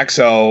quarterback.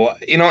 So,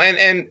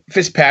 and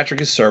Fitzpatrick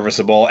is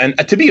serviceable. And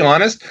to be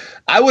honest,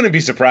 I wouldn't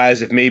be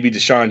surprised if maybe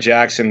Deshaun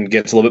Jackson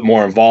gets a little bit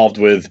more involved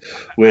with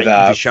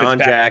Deshaun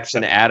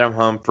Jackson, Adam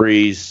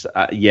Humphries.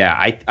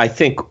 I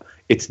think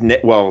it's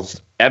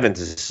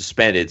Evans is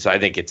suspended, so I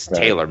think it's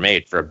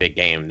tailor-made for a big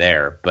game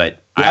there.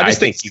 But I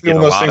think you get a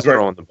lot of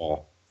throwing the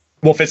ball.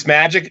 Well,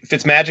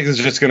 Fitzmagic is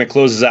just going to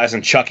close his eyes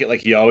and chuck it like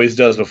he always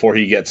does before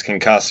he gets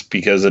concussed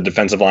because the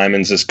defensive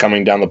lineman's just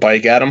coming down the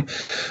pike at him.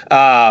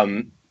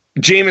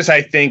 Jameis,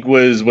 I think,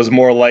 was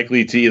more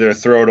likely to either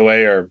throw it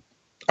away or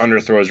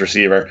underthrow his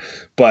receiver.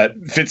 But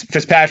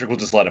Fitzpatrick will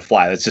just let it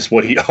fly. That's just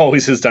what he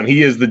always has done.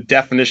 He is the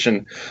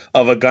definition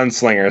of a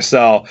gunslinger.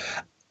 So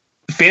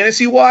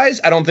fantasy-wise,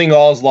 I don't think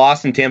all is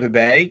lost in Tampa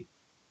Bay.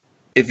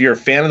 If you're a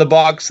fan of the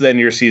Bucs, then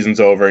your season's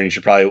over, and you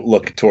should probably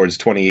look towards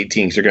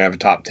 2018 because you're going to have a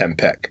top 10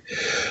 pick.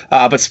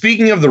 But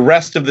speaking of the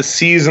rest of the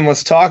season,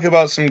 let's talk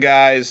about some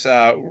guys,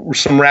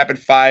 some rapid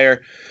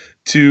fire,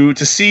 to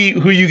see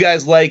who you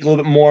guys like a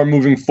little bit more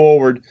moving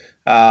forward.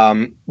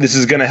 This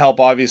is going to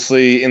help,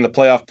 obviously, in the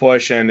playoff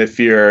push, and if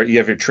you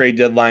have your trade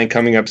deadline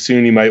coming up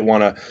soon, you might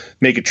want to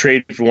make a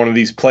trade for one of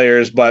these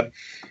players. But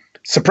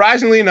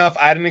surprisingly enough,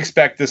 I didn't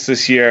expect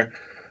this year.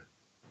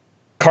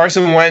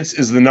 Carson Wentz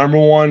is the number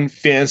one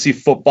fantasy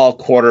football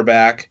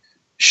quarterback.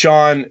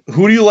 Sean,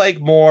 who do you like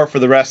more for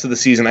the rest of the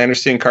season? I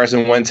understand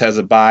Carson Wentz has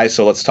a bye,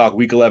 so let's talk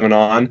week 11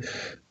 on.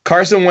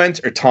 Carson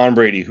Wentz or Tom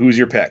Brady? Who's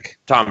your pick?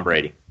 Tom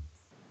Brady.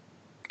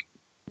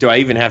 Do I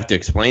even have to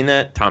explain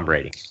that? Tom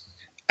Brady.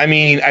 I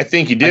mean, I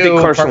think you do. I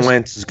think Carson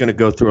Wentz is going to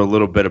go through a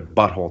little bit of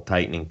butthole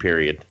tightening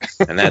period,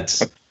 and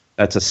that's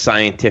a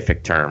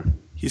scientific term.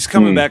 He's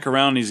coming back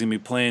around. He's going to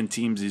be playing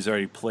teams he's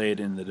already played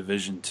in the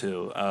division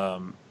too.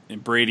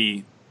 And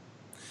Brady,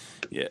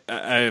 yeah,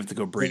 I have to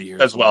go Brady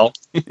here as well.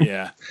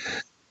 Yeah,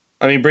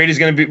 I mean Brady's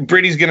going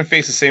to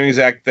face the same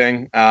exact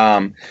thing.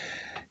 I'm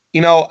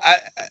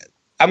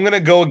going to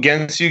go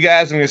against you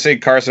guys. I'm going to say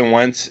Carson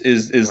Wentz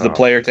is the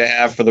player to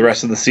have for the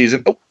rest of the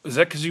season. Oh. Is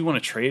that because you want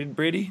to trade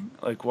Brady?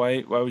 Like,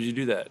 why would you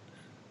do that?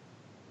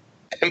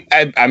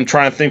 I'm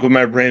trying to think with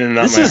my brain and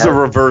not this my is heart. A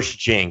reverse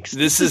jinx.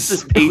 This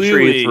is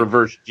Patriots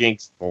reverse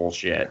jinx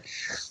bullshit.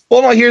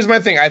 Well, no, here's my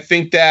thing. I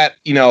think that,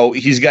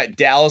 he's got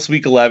Dallas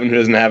week 11, who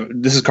doesn't have –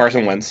 this is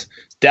Carson Wentz.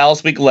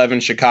 Dallas week 11,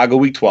 Chicago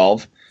week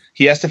 12.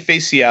 He has to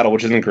face Seattle,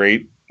 which isn't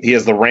great. He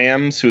has the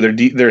Rams, who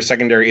their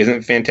secondary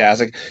isn't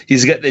fantastic.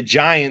 He's got the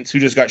Giants, who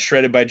just got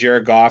shredded by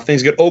Jared Goff. Then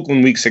he's got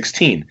Oakland week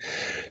 16.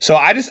 So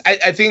I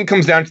think it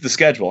comes down to the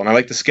schedule, and I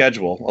like the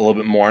schedule a little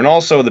bit more. And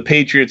also the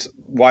Patriots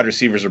wide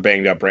receivers are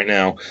banged up right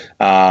now.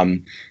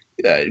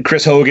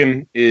 Chris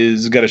Hogan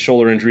is got a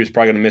shoulder injury. He's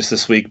probably going to miss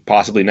this week,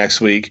 possibly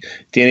next week.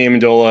 Danny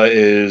Amendola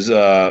is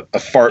a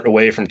fart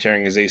away from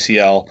tearing his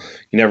ACL.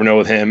 You never know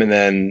with him. And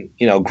then,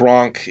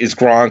 Gronk is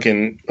Gronk,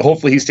 and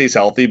hopefully he stays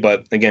healthy.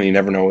 But, again, you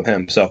never know with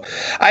him. So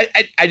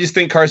I just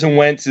think Carson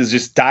Wentz is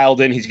just dialed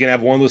in. He's going to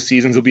have one of those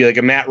seasons. It'll be like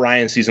a Matt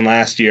Ryan season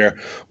last year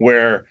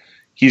where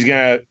he's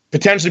going to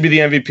potentially be the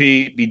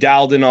MVP, be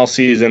dialed in all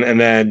season, and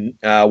then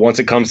once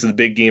it comes to the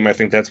big game, I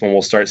think that's when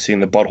we'll start seeing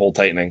the butthole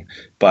tightening.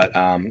 But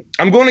I'm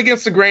going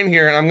against the grain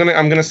here, and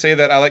I'm gonna say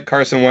that I like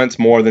Carson Wentz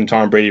more than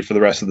Tom Brady for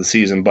the rest of the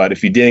season. But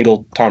if you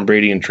dangle Tom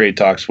Brady in trade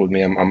talks with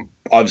me, I'm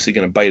obviously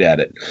going to bite at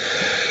it.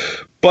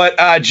 But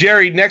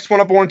Jerry, next one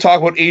up, I want to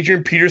talk about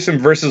Adrian Peterson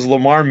versus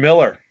Lamar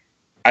Miller.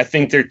 I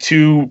think they're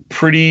two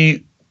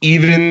pretty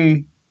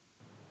even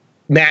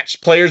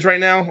matched players right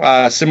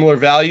now, similar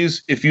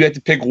values. If you had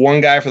to pick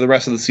one guy for the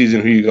rest of the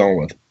season, who are you going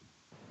with?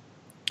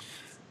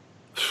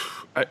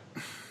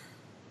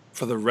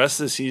 For the rest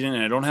of the season,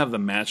 and I don't have the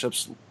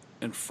matchups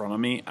in front of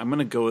me, I'm going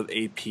to go with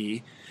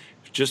AP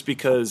just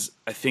because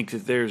I think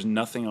that there's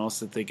nothing else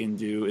that they can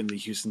do in the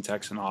Houston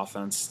Texan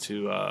offense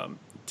to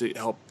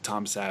help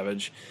Tom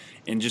Savage.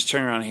 And just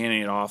turning around and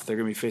handing it off, they're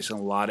going to be facing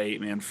a lot of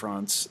 8-man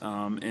fronts.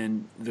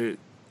 And the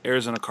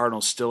Arizona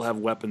Cardinals still have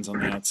weapons on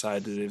the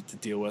outside that they have to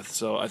deal with.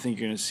 So I think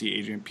you're going to see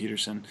Adrian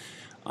Peterson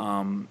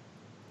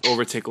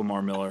overtake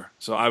Lamar Miller.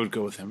 So I would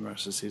go with him the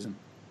rest of the season.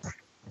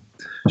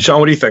 Sean,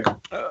 what do you think?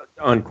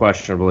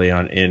 Unquestionably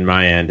in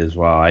my end as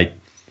well. I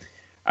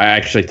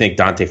actually think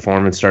Dante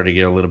Foreman started to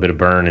get a little bit of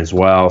burn as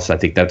well, so I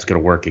think that's going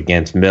to work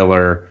against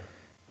Miller.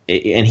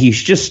 And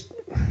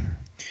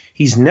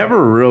he's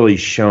never really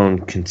shown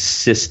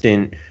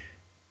consistent,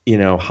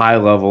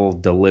 high-level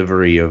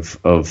delivery of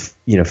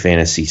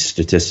fantasy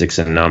statistics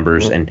and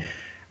numbers. And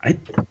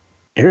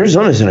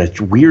Arizona's in a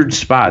weird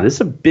spot. This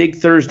is a big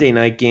Thursday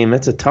night game.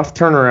 That's a tough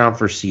turnaround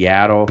for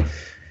Seattle.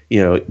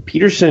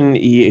 Peterson,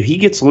 he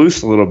gets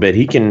loose a little bit.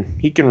 He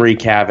can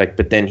wreak havoc,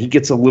 but then he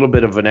gets a little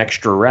bit of an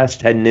extra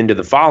rest heading into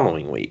the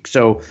following week.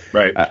 So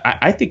right.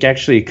 I think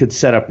actually it could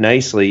set up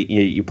nicely.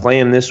 You play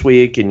him this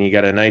week, and you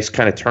got a nice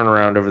kind of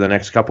turnaround over the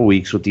next couple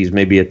weeks with these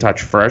maybe a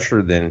touch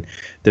fresher than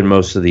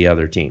most of the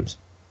other teams.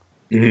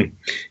 Mm-hmm.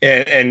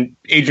 And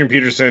Adrian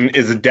Peterson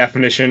is a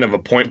definition of a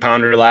point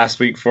pounder last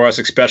week for us,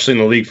 especially in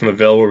the League from the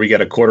Ville where we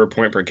get a quarter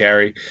point per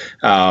carry.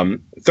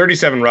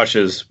 37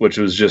 rushes, which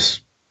was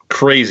just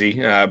crazy.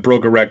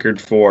 Broke a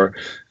record for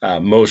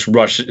most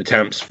rush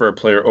attempts for a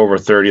player over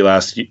 30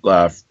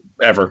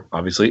 ever,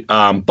 obviously.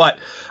 But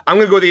I'm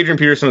going to go with Adrian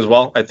Peterson as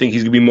well. I think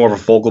he's going to be more of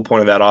a focal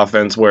point of that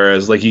offense,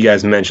 whereas, like you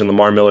guys mentioned,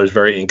 Lamar Miller is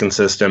very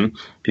inconsistent.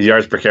 His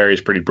yards per carry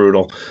is pretty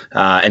brutal,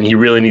 and he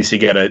really needs to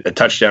get a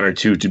touchdown or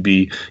two to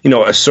be,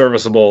 a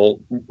serviceable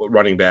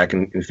running back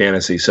in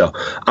fantasy. So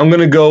I'm going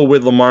to go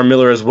with Lamar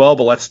Miller as well,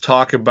 but let's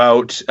talk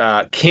about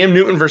Cam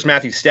Newton versus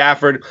Matthew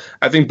Stafford.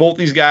 I think both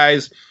these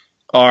guys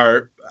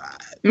are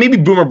maybe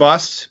boomer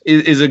bust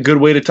is a good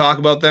way to talk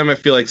about them. I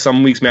feel like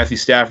some weeks Matthew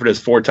Stafford has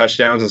 4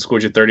 touchdowns and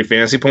scores you 30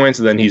 fantasy points,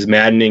 and then he's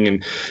maddening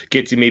and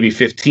gets you maybe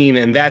 15.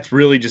 And that's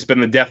really just been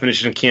the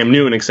definition of Cam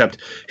Newton, except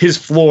his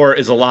floor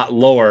is a lot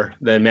lower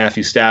than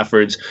Matthew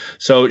Stafford's.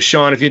 So,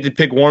 Sean, if you had to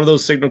pick one of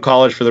those signal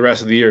callers for the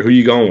rest of the year, who are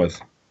you going with?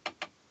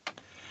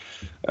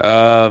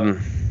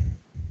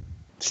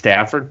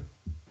 Stafford.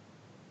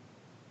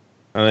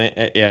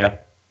 Yeah.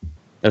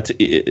 That's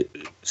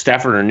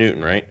Stafford or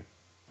Newton, right?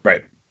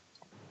 Right.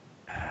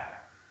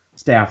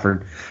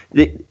 Stafford.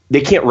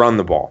 They can't run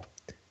the ball.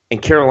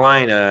 And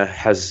Carolina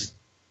has,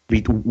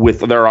 with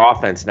their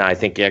offense now, I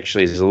think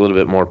actually is a little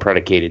bit more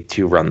predicated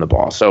to run the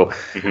ball. So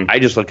I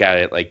just look at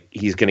it like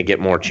he's going to get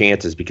more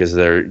chances because of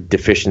their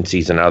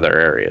deficiencies in other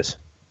areas.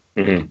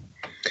 Mm-hmm.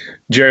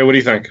 Jerry, what do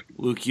you think?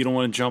 Luke, you don't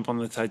want to jump on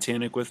the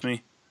Titanic with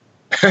me?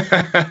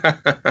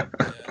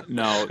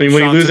 No. I mean,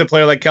 when you lose a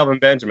player like Kelvin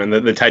Benjamin,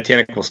 the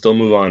Titanic will still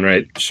move on,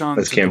 right? Sean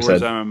took the words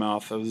out of my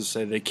mouth. I was going to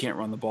say they can't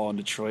run the ball in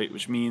Detroit,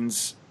 which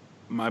means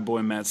my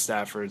boy Matt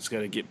Stafford's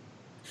got to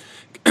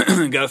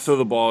got to throw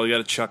the ball. You got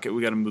to chuck it.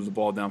 We got to move the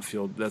ball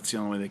downfield. That's the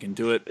only way they can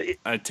do it.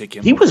 I'd take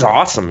him. He was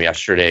awesome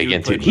yesterday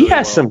again too. He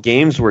has some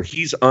games where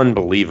he's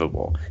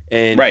unbelievable.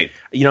 And right.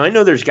 I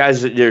know there's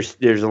guys. There's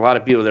a lot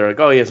of people that are like,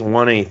 oh, he hasn't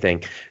won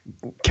anything.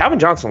 Calvin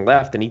Johnson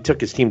left and he took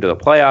his team to the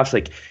playoffs.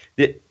 Like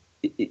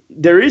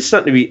there is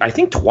something to be. I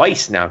think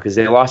twice now because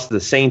they lost to the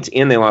Saints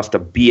and they lost a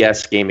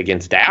BS game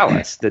against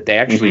Dallas that they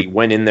actually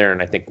went in there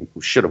and I think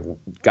should have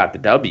got the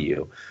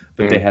W,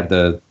 but they had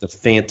the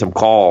phantom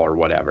call or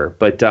whatever.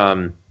 But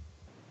I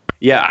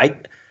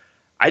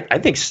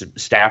think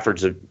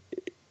Stafford's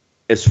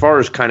as far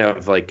as kind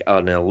of like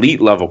an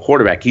elite level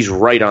quarterback, he's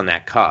right on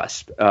that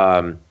cusp.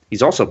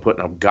 He's also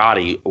putting up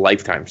gaudy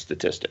lifetime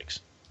statistics.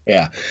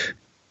 Yeah.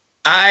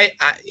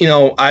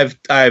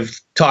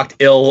 I've talked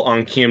ill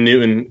on Cam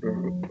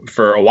Newton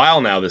for a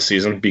while now this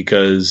season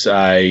because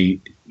I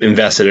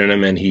invested in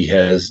him and he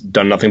has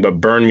done nothing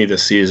but burn me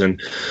this season.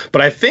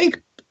 But I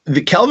think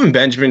the Kelvin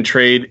Benjamin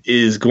trade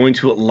is going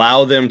to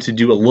allow them to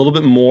do a little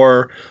bit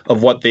more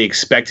of what they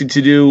expected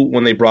to do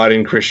when they brought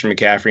in Christian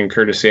McCaffrey and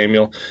Curtis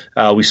Samuel.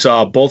 We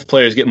saw both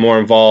players get more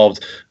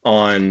involved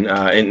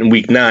in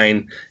Week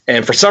 9,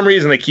 and for some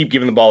reason they keep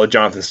giving the ball to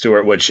Jonathan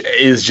Stewart, which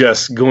is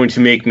just going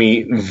to make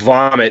me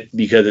vomit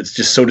because it's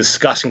just so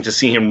disgusting to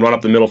see him run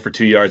up the middle for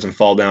 2 yards and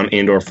fall down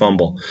and or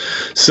fumble.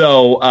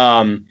 So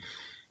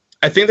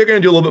I think they're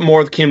going to do a little bit more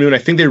with Cam Newton. I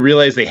think they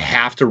realize they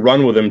have to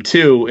run with him,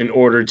 too, in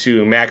order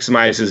to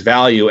maximize his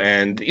value.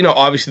 And,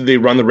 obviously they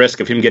run the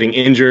risk of him getting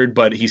injured,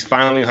 but he's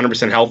finally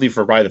 100% healthy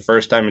for probably the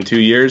first time in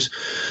 2 years.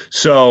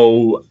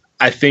 So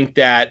I think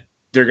that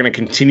they're going to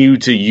continue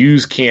to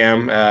use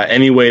Cam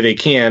any way they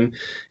can.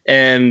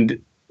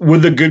 And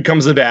with the good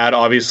comes the bad.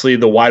 Obviously,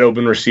 the wide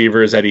open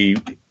receivers that he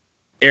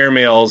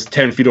airmails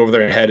 10 feet over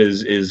their head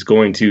is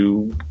going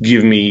to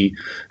give me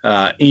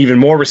even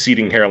more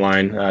receding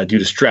hairline due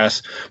to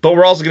stress. But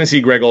we're also going to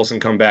see Greg Olsen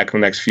come back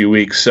in the next few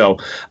weeks. So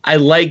I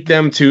like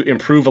them to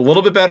improve a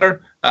little bit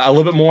better, a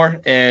little bit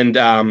more. And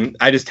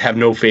I just have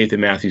no faith in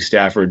Matthew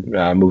Stafford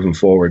moving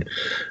forward.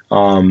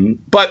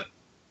 But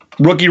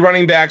rookie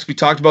running backs, we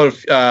talked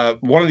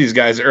about one of these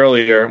guys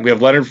earlier. We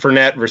have Leonard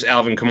Fournette versus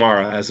Alvin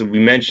Kamara. As we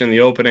mentioned in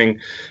the opening,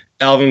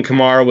 Alvin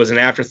Kamara was an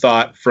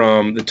afterthought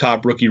from the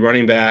top rookie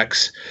running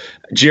backs.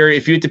 Jerry,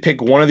 if you had to pick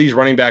one of these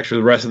running backs for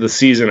the rest of the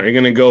season, are you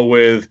going to go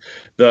with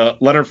the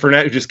Leonard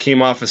Fournette, who just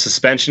came off a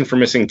suspension for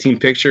missing team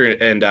picture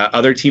and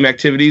other team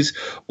activities,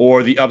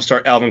 or the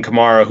upstart Alvin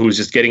Kamara, who's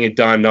just getting it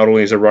done not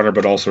only as a runner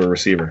but also a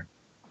receiver?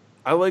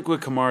 I like what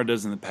Kamara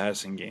does in the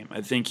passing game.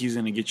 I think he's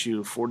going to get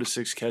you 4 to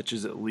 6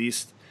 catches at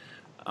least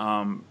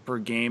per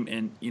game,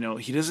 and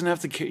he doesn't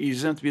have to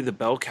be the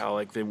bell cow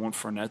like they want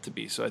Fournette to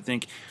be. So I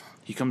think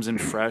he comes in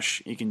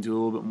fresh. He can do a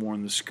little bit more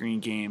in the screen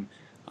game.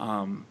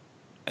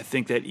 I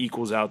think that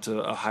equals out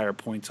to a higher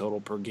point total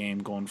per game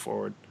going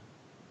forward.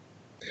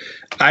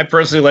 I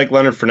personally like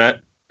Leonard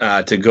Fournette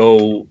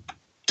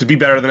to be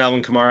better than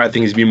Alvin Kamara. I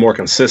think he's be more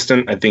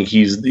consistent. I think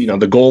he's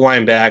the goal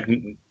line back,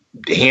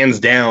 hands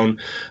down,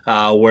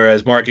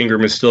 whereas Mark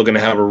Ingram is still going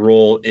to have a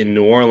role in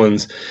New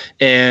Orleans.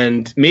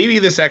 And maybe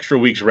this extra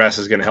week's rest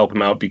is going to help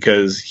him out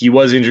because he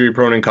was injury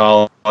prone in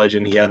college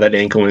and he had that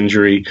ankle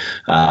injury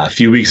a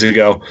few weeks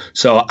ago.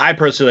 So I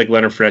personally like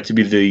Leonard Fournette to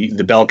be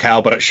the bell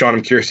cow. But Sean,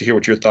 I'm curious to hear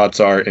what your thoughts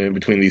are in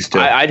between these two.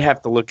 I'd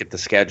have to look at the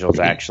schedules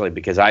actually,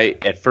 because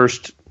at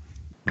first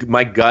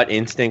my gut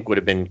instinct would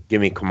have been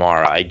give me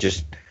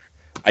Kamara.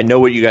 I know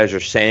what you guys are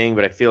saying,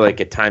 but I feel like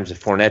at times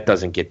if Fournette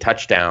doesn't get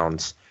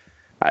touchdowns,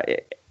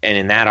 and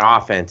in that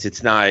offense,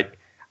 it's not.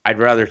 I'd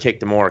rather take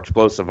the more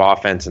explosive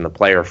offense and the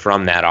player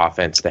from that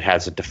offense that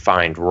has a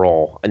defined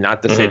role. And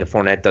not to say that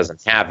Fournette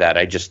doesn't have that.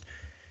 I just,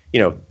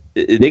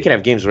 they can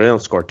have games where they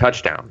don't score a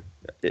touchdown,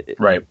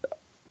 right,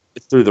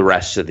 through the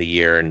rest of the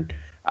year. And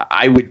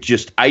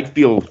I'd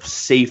feel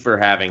safer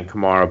having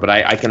Kamara, but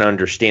I can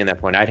understand that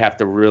point. I'd have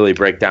to really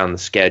break down the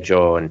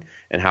schedule and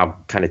how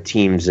kind of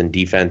teams and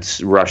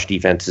rush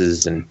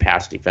defenses and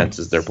pass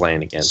defenses they're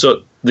playing against.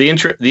 So the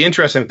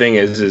interesting thing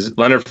is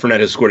Leonard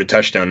Fournette has scored a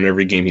touchdown in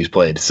every game he's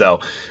played.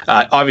 So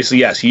obviously,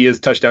 yes, he is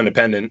touchdown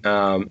dependent.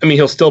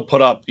 He'll still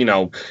put up,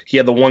 he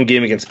had the one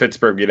game against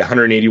Pittsburgh, he had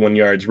 181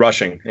 yards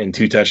rushing and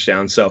 2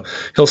 touchdowns. So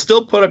he'll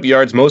still put up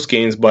yards most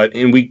games, but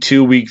in week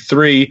 2, week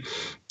 3,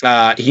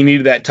 he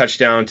needed that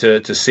touchdown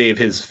to save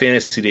his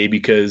fantasy day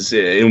because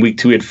in week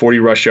 2 he had 40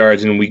 rush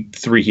yards and in week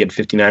 3 he had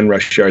 59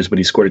 rush yards, but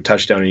he scored a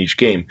touchdown in each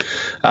game.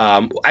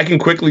 I can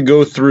quickly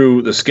go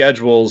through the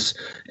schedules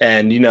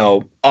and,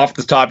 off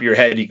the top of your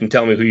head, you can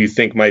tell me who you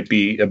think might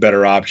be a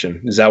better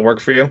option. Does that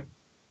work for you?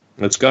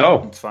 Let's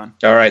go. It's fine.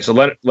 All right, so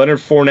Leonard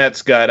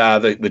Fournette's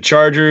got the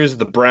Chargers,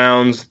 the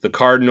Browns, the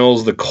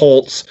Cardinals, the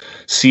Colts,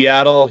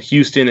 Seattle,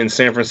 Houston, and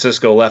San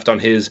Francisco left on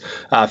his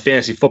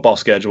fantasy football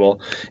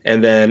schedule.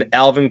 And then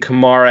Alvin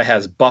Kamara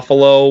has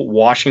Buffalo,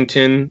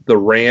 Washington, the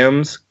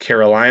Rams,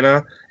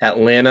 Carolina,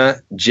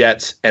 Atlanta,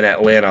 Jets, and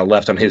Atlanta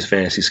left on his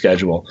fantasy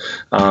schedule.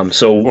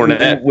 So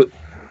Fournette.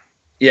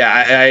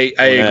 I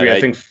agree.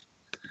 I think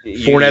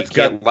Fournette's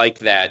got like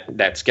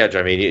that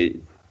schedule. I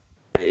mean,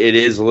 it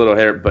is a little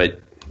hair,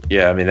 but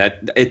yeah, I mean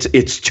that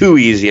it's too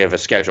easy of a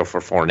schedule for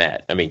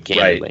Fournette. I mean,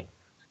 candidly. Right.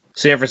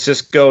 San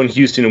Francisco and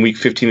Houston in week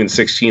 15 and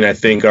 16, I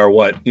think, are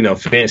what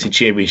fantasy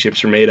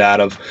championships are made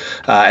out of.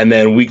 And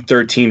then week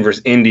 13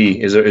 versus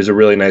Indy is a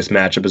really nice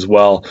matchup as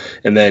well.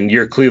 And then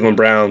your Cleveland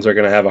Browns are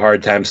going to have a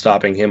hard time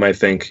stopping him, I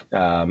think,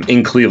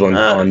 in Cleveland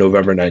on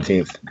November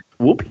 19th.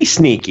 We'll be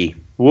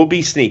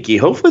sneaky.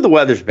 Hopefully the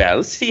weather's bad.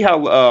 Let's see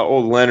how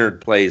old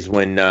Leonard plays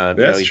when he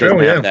doesn't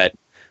have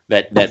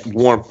that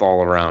warmth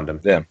all around him.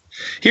 Yeah.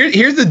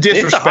 Here's the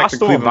disrespect. It's a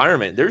hostile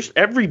environment. There's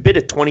every bit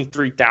of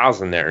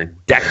 23,000 there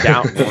and decked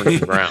out in orange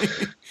and brown.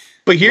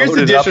 But here's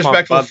the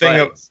disrespectful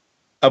thing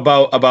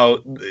about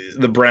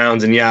the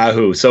Browns and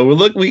Yahoo. So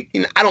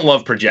I don't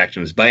love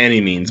projections by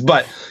any means,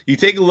 but you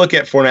take a look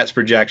at Fournette's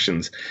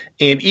projections,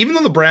 and even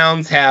though the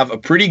Browns have a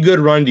pretty good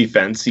run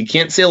defense, you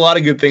can't say a lot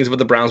of good things about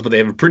the Browns, but they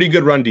have a pretty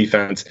good run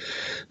defense.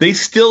 They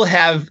still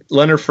have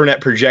Leonard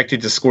Fournette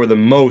projected to score the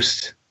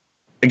most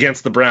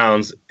against the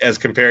Browns as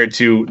compared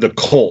to the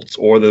Colts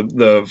or the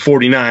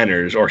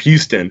 49ers or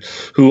Houston,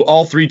 who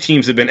all 3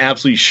 teams have been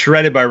absolutely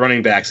shredded by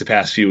running backs the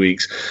past few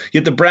weeks.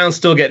 Yet the Browns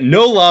still get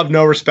no love,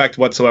 no respect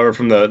whatsoever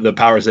from the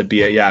powers that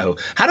be at Yahoo.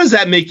 How does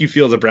that make you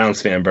feel as a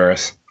Browns fan,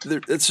 Burris?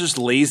 It's just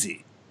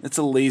lazy. It's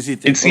a lazy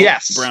thing.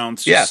 Yes.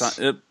 Browns. Yes.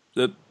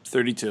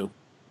 32.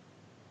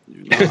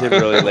 Is it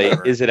really late?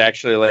 Is it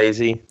actually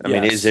lazy? I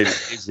mean, is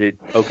it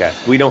okay?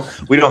 We don't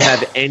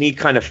have any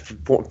kind of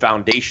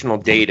foundational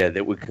data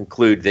that would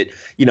conclude that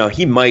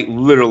he might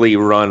literally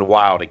run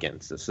wild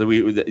against us. So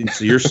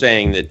you're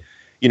saying that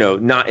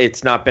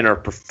it's not been our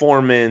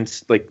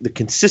performance, like the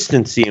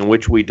consistency in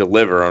which we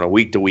deliver on a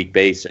week to week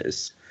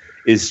basis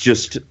is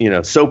just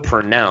so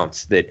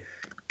pronounced that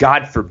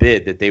God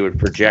forbid that they would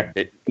project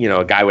that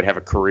a guy would have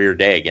a career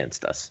day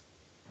against us.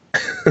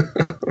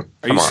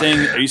 Are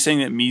you saying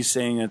that me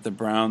saying that the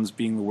Browns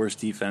being the worst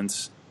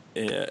defense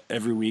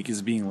every week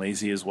is being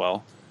lazy as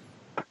well?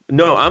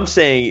 No, I'm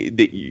saying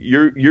that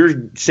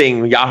you're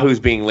saying Yahoo's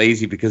being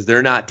lazy because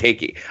they're not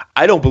taking.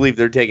 I don't believe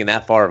they're taking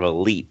that far of a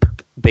leap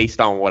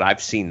based on what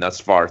I've seen thus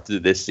far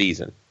through this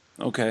season.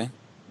 Okay,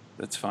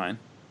 that's fine.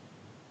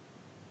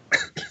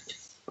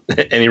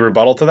 Any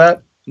rebuttal to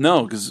that?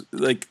 No, because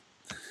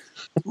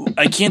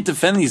I can't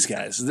defend these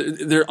guys.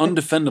 They're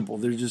undefendable.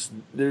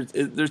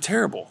 They're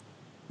terrible.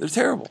 They're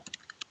terrible.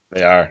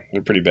 They are.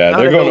 They're pretty bad. Not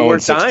They're going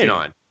worth dying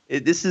on.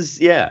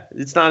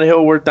 It's not a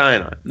hill worth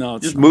dying on. No,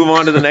 just move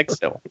on to the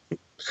next hill.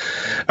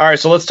 All right,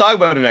 so let's talk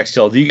about the next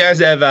hill. Do you guys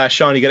have,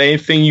 Sean, you got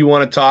anything you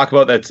want to talk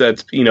about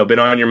that's been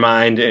on your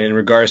mind in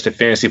regards to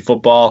fantasy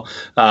football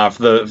for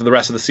the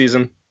rest of the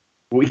season?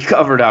 We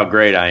covered how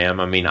great I am.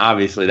 I mean,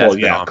 obviously that's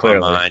been on my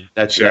mind.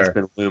 That's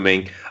been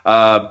looming.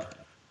 I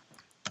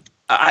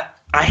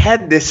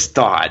had this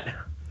thought.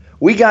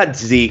 We got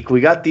Zeke. We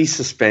got these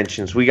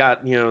suspensions. We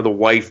got the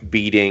wife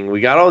beating.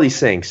 We got all these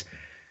things.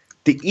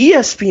 The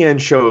ESPN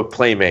show of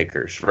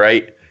Playmakers,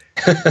 right?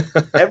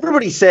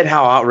 Everybody said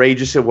how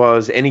outrageous it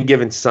was. Any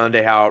given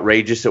Sunday, how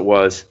outrageous it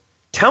was.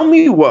 Tell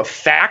me what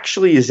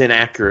factually is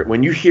inaccurate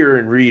when you hear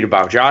and read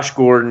about Josh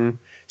Gordon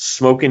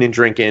smoking and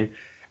drinking.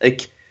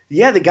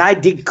 Yeah, the guy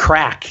did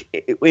crack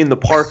in the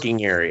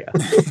parking area,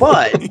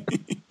 but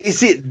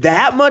is it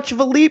that much of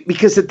a leap?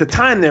 Because at the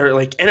time, they're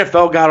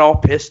NFL got all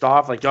pissed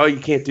off, oh, you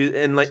can't do,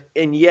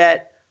 and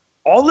yet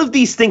all of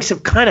these things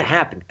have kind of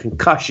happened.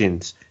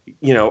 Concussions,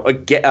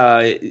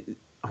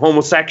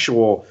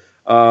 homosexual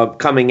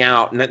coming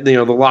out, and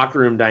the locker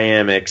room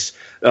dynamics,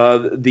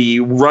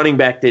 the running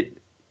back that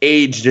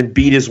aged and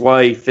beat his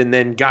wife and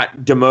then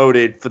got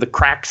demoted for the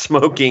crack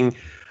smoking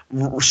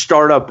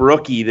startup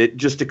rookie that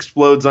just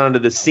explodes onto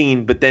the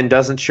scene but then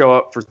doesn't show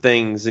up for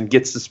things and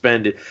gets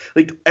suspended.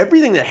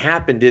 Everything that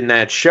happened in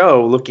that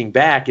show, looking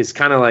back, is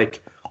kind of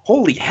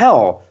holy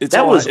hell, it's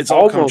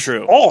all come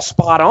true. All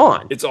spot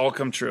on. It's all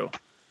come true.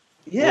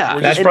 Yeah,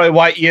 that's probably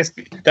why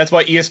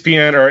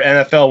ESPN or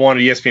NFL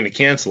wanted ESPN to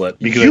cancel it,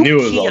 because they knew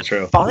it was all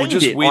true. We're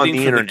just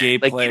waiting for the gay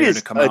player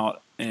to come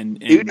out,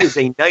 and it is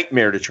a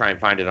nightmare to try and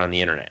find it on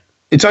the internet.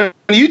 It's on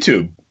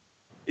YouTube.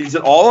 Is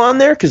it all on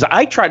there? Because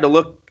I tried to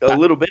look a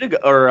little bit ago,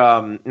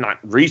 or not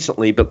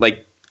recently, but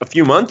a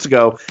few months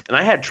ago, and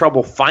I had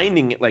trouble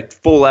finding it,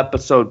 full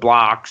episode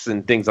blocks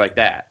and things like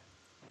that.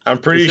 I'm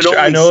pretty sure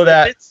I know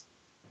snippets?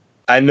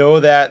 I know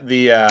that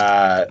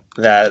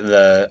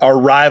our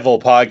rival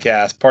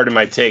podcast, Pardon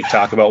My Take,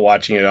 talk about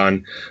watching it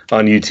on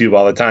YouTube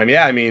all the time.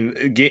 Yeah, I mean,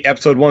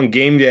 episode 1,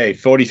 Game Day,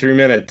 43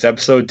 minutes.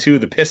 Episode 2,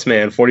 The Piss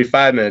Man,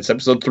 45 minutes.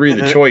 Episode 3,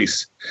 The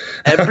Choice.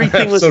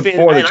 Everything was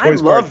fantastic. I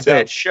loved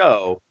that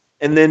show.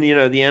 And then, the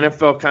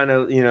NFL kind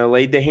of,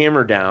 laid the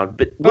hammer down.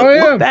 But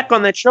look back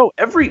on that show.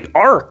 Every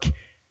arc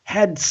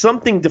had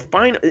something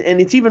defined,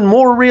 and it's even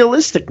more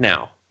realistic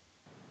now.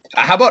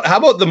 How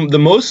about the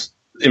most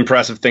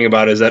impressive thing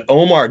about it is that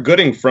Omar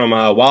Gooding from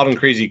Wild and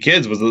Crazy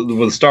Kids was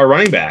the star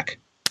running back.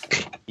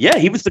 Yeah,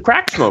 he was the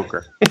crack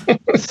smoker.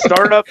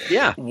 Startup,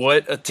 yeah.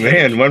 What a take.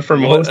 Man, went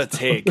from what a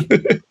take.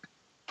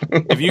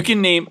 If you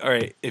can name, all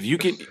right,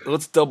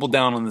 let's double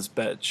down on this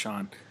bet,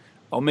 Sean.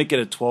 I'll make it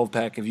a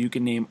 12-pack if you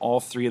can name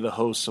all 3 of the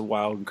hosts of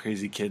Wild and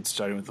Crazy Kids,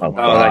 starting with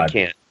Omar. Oh, I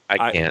can't.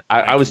 I can't.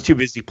 I was too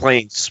busy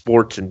playing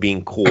sports and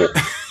being cool.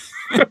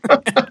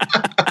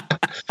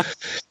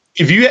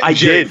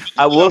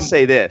 I will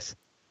say this.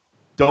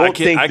 Don't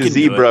think the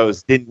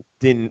Z-Bros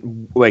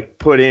didn't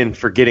put in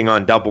for getting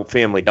on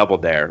Family Double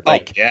Dare.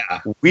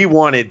 We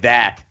wanted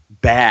that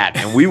bad,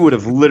 and we would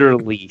have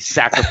literally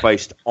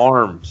sacrificed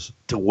arms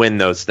to win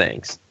those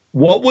things.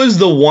 What was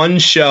the one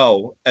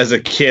show as a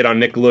kid on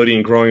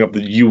Nickelodeon growing up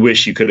that you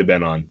wish you could have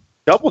been on?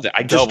 Double Dare.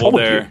 I just told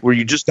you. Where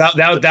you just that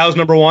was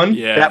number 1?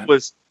 Yeah. That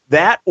was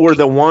that, or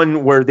the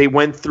one where they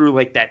went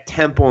through that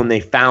temple and they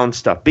found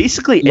stuff.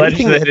 Basically,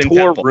 anything that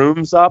tore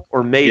rooms up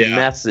or made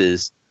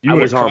messes, I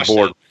was on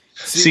board.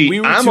 See, we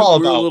were a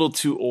little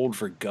too old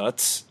for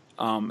Guts.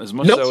 As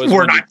much as I was,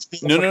 we're not.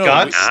 No,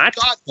 Guts.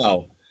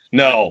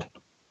 No.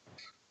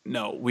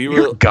 We were.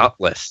 You're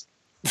gutless.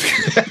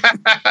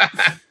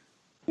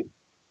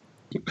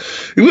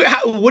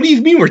 What do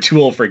you mean we're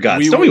too old for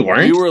Guts? We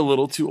weren't. We were a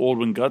little too old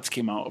when Guts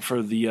came out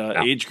for the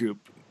age group.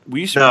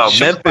 We used to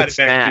Memphis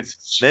Matt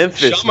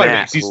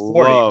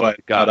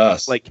loved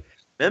Guts.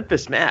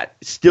 Memphis Matt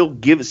still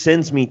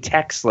sends me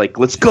texts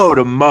let's go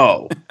to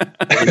Mo.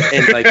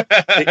 and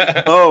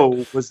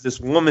Mo was this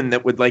woman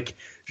that would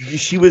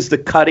she was the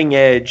cutting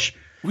edge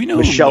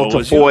Michelle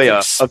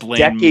Tafoya of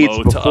decades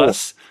Mo before. To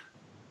us.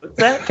 What's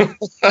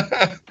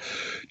that?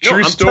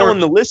 I'm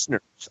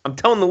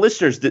telling the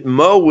listeners that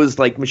Mo was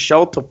like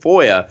Michelle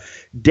Tafoya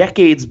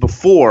decades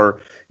before,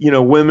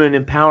 women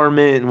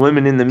empowerment and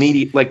women in the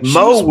media.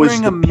 Mo was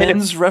wearing a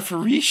men's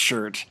referee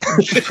shirt.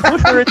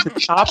 Put her at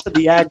the top of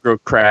the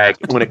aggro crag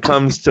when it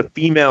comes to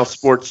female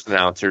sports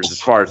announcers,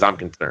 as far as I'm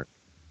concerned.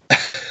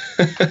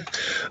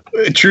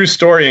 True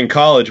story. In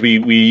college,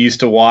 we used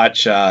to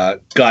watch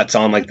Guts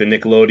on the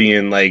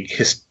Nickelodeon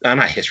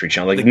not History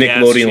Channel, the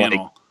Nickelodeon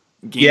channel.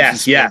 Games and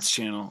Sports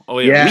channel. Oh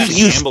yeah, Yes. We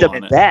used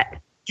to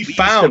bet. We We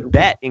found used to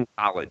bet in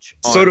college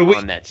So do we.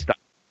 on that stuff.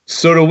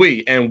 So do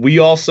we, and we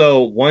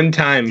also one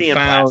time Sandblast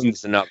found.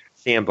 is another.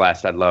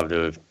 Sandblast I'd love to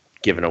have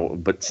given away,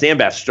 but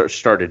Sandblast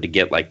started to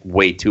get like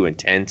way too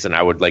intense, and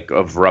I would like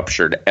have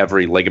ruptured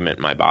every ligament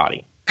in my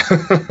body.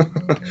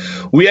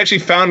 We actually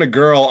found a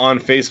girl on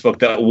Facebook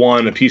that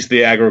won a piece of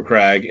the aggro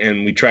crag,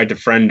 and we tried to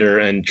friend her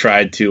and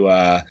tried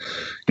to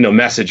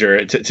message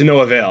her to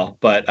no avail,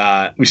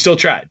 but we still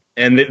tried,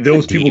 and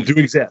those people do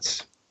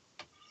exist.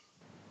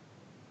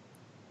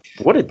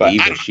 What a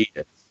diva she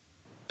is.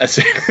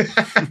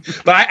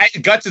 But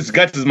Guts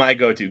is my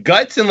go-to.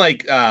 Guts and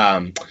like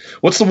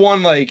what's the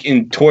one like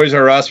in Toys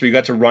R Us where you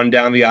got to run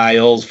down the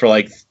aisles for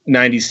like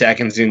 90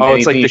 seconds? And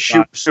it's like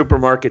the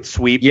supermarket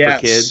sweep for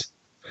kids.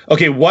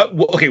 Okay,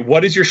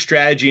 what is your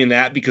strategy in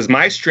that? Because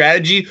my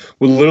strategy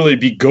would literally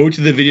be go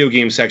to the video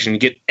game section,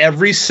 get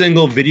every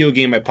single video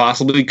game I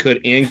possibly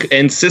could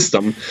and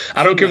system.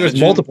 I don't care if there's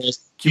multiples,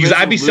 because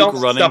I'd be selling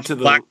stuff to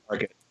the black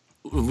market.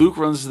 Luke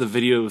runs to the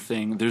video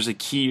thing. There's a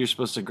key you're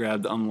supposed to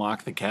grab to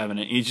unlock the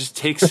cabinet. And he just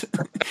takes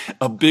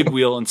a big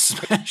wheel and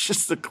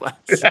smashes the glass.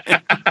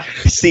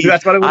 See,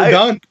 that's what I would have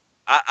done.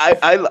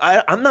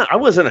 I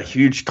wasn't a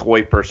huge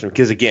toy person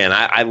because again,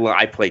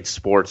 I played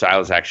sports. I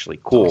was actually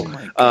cool.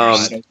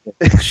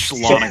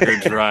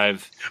 Schloniger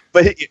drive.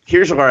 But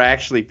here's where I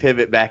actually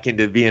pivot back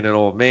into being an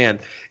old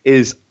man.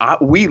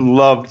 We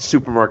loved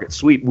supermarket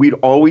sweep. We'd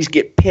always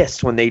get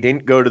pissed when they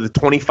didn't go to the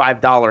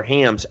 $25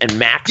 hams and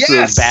max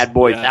those bad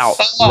boys out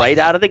right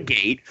out of the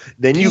gate.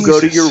 Then you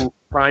go to your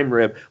prime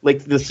rib.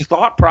 Like the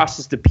thought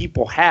process that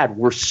people had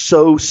were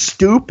so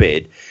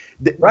stupid.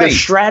 The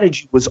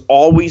strategy was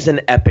always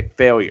an epic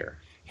failure.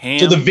 Ham,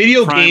 so the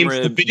video games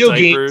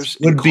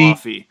would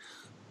be.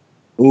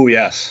 Oh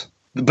yes,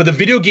 but the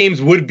video games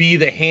would be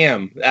the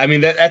ham. I mean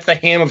that's the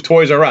ham of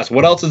Toys R Us.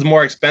 What else is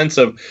more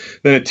expensive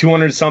than a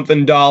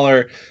 $200-something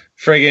friggin'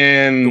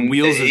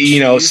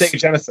 Sega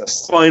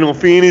Genesis, Final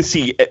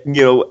Fantasy,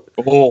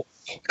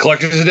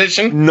 collector's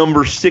edition,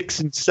 number 6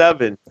 and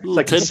 7. It's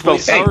like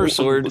 10-point power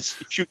sword.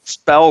 Shoot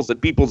spells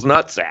at people's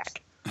nutsack.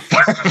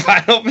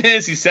 Final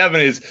Fantasy VII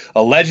is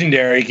a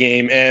legendary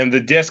game, and the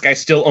disc I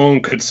still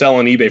own could sell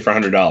on eBay for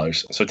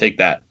 $100. So take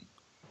that.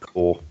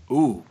 Cool.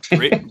 Ooh,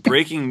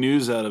 breaking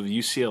news out of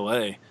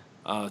UCLA.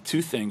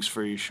 Two things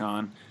for you,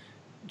 Sean.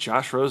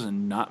 Josh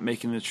Rosen not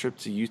making the trip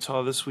to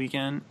Utah this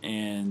weekend,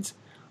 and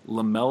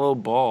LaMelo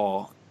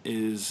Ball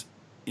is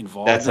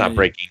involved. That's not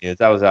breaking news.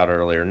 That was out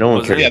earlier. No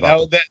one cares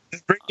about that.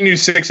 That's breaking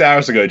news 6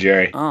 hours ago,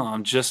 Jerry. Oh,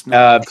 I'm just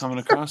now coming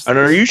across this. And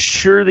are you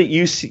sure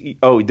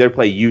that they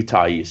play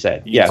Utah, you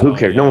said? Utah, who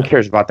cares? No one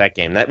cares about that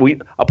game.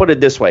 I'll put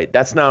it this way.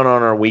 That's not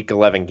on our Week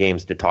 11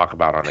 games to talk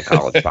about on the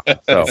college pod.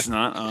 So. It's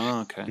not?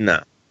 Oh, okay.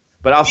 No.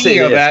 But I'll say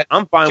this.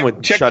 I'm fine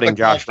with shutting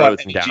Josh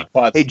Rosen down.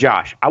 Hey,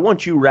 Josh, I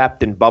want you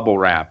wrapped in bubble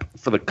wrap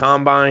for the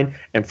combine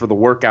and for the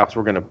workouts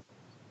we're going to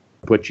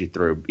put you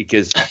through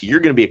because you're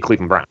going to be a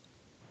Cleveland Brown.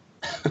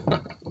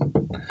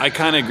 I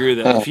kind of agree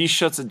with that. If he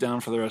shuts it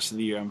down for the rest of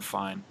the year, I'm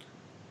fine.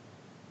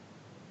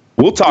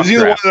 We'll talk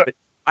draft.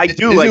 I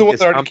do like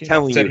this. I'm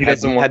telling you,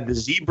 had the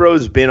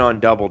Zebros been on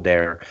Double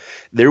Dare,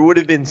 there would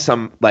have been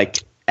some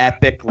like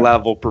epic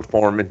level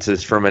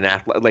performances from an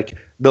athlete. Like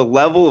the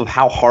level of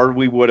how hard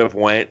we would have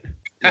went,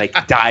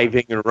 like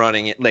diving and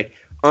running it, like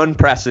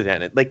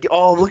unprecedented. Like,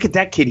 oh, look at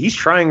that kid. He's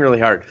trying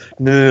really hard.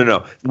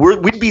 No.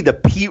 We'd be the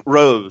Pete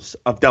Rose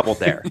of Double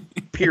Dare,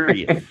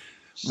 period.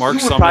 Mark we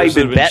would Summers probably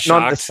been been betting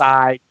shocked. on the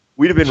side.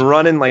 We'd have been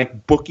running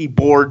like bookie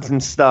boards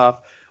and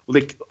stuff.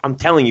 Like I'm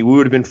telling you, we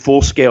would have been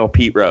full scale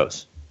Pete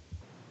Rose.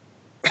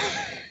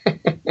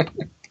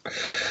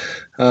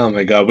 Oh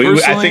my God!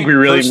 I think we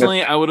really.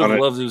 Personally, I would have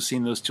loved to have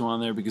seen those two on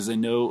there because I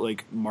know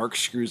like Mark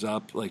screws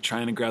up, like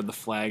trying to grab the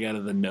flag out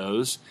of the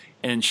nose,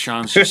 and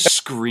Sean's just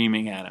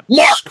screaming at him.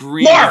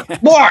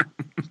 Mark!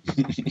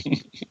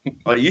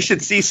 Oh, you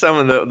should see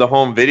some of the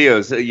home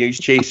videos. He's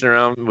chasing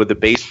around with a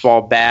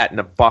baseball bat and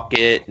a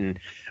bucket and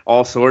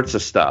all sorts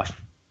of stuff.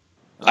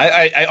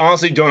 I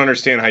honestly don't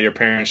understand how your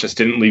parents just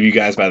didn't leave you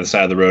guys by the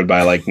side of the road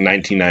by like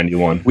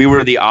 1991. We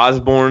were the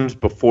Osbournes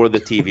before the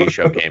TV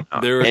show came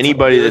out.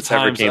 Anybody that's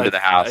ever came to the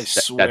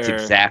house, that's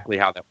exactly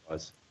how that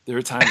was. There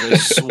were times I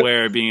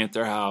swear being at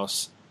their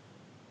house,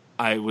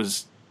 I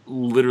was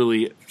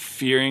literally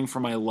fearing for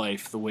my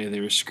life the way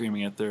they were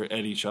screaming at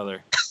each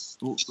other.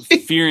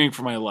 Fearing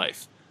for my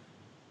life.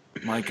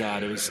 My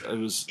God, it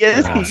was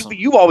yeah. Awesome.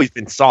 You've always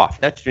been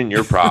soft. That's been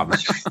your problem.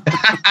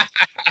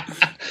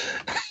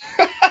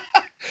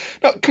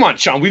 No, come on,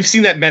 Sean. We've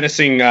seen that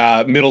menacing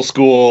middle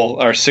school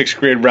or 6th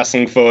grade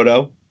wrestling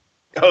photo.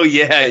 Oh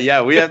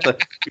yeah. We got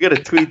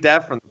to tweet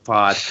that from the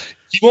pod.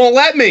 He won't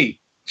let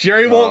me.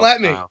 Jerry won't let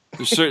me. Wow.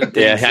 There's certain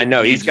things. Yeah, I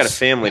know. He's got a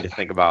family to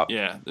think about.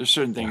 Yeah, there's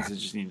certain things that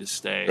just need to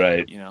stay.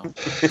 Right.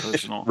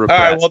 Personal. All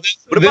right. Well,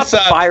 what about the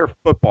fire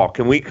football?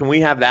 Can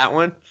we have that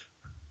one?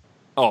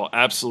 Oh,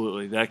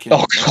 absolutely. That can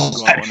go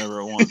out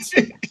whenever it wants.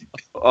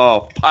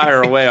 Oh,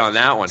 fire away on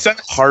that one.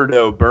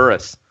 Hardo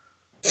Burris.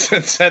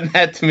 Send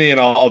that to me, and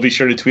I'll be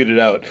sure to tweet it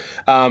out.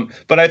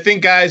 But I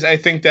think, guys,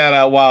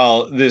 that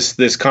while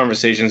this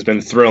conversation has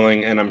been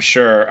thrilling, and I'm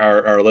sure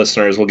our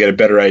listeners will get a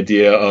better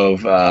idea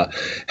of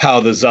how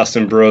the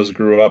Zustin Bros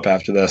grew up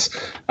after this,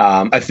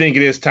 I think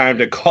it is time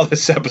to call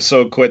this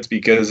episode quits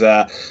because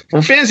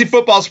from fantasy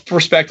football's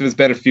perspective, it's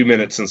been a few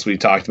minutes since we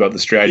talked about the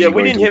strategy. Yeah,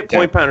 we didn't hit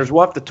point pounders.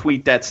 We'll have to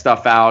tweet that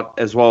stuff out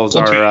as well as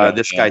our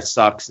this guy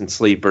sucks and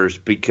sleepers,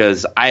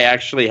 because I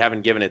actually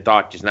haven't given it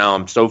thought because now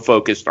I'm so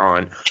focused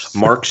on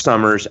Mark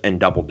Summers and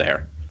Double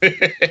Dare.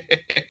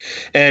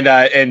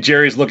 and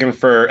Jerry's looking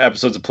for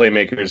episodes of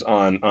Playmakers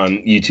on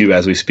YouTube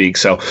as we speak.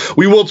 So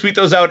we will tweet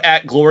those out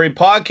at Glory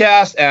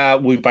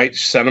Podcast. We might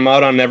send them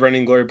out on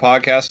Neverending Glory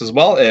Podcast as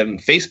well, and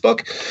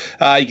Facebook.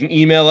 You can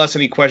email us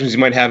any questions you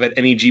might have at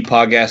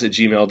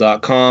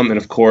negpodcast@gmail.com. And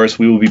of course,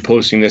 we will be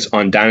posting this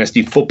on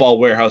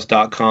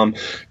dynastyfootballwarehouse.com.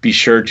 Be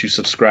sure to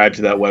subscribe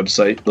to that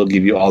website. They'll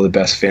give you all the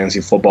best fantasy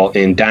football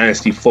in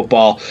Dynasty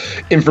football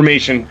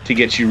information to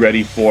get you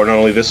ready for not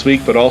only this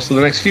week, but also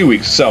the next few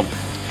weeks. So,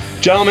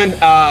 gentlemen,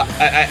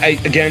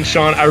 again,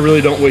 Sean, I really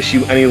don't wish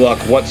you any luck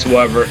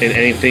whatsoever in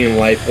anything in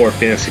life or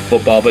fantasy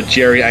football. But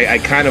Jerry, I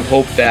kind of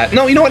hope that.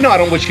 No, you know what? No, I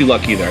don't wish you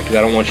luck either because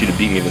I don't want you to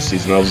beat me this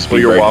season. Well,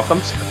 you're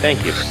welcome.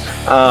 Thank you.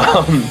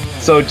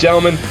 So,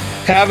 gentlemen,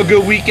 have a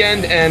good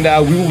weekend, and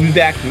we will be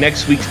back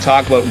next week to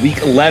talk about Week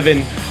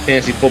 11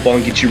 fantasy football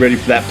and get you ready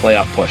for that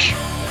playoff push.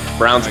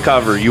 Browns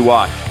cover. You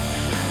watch.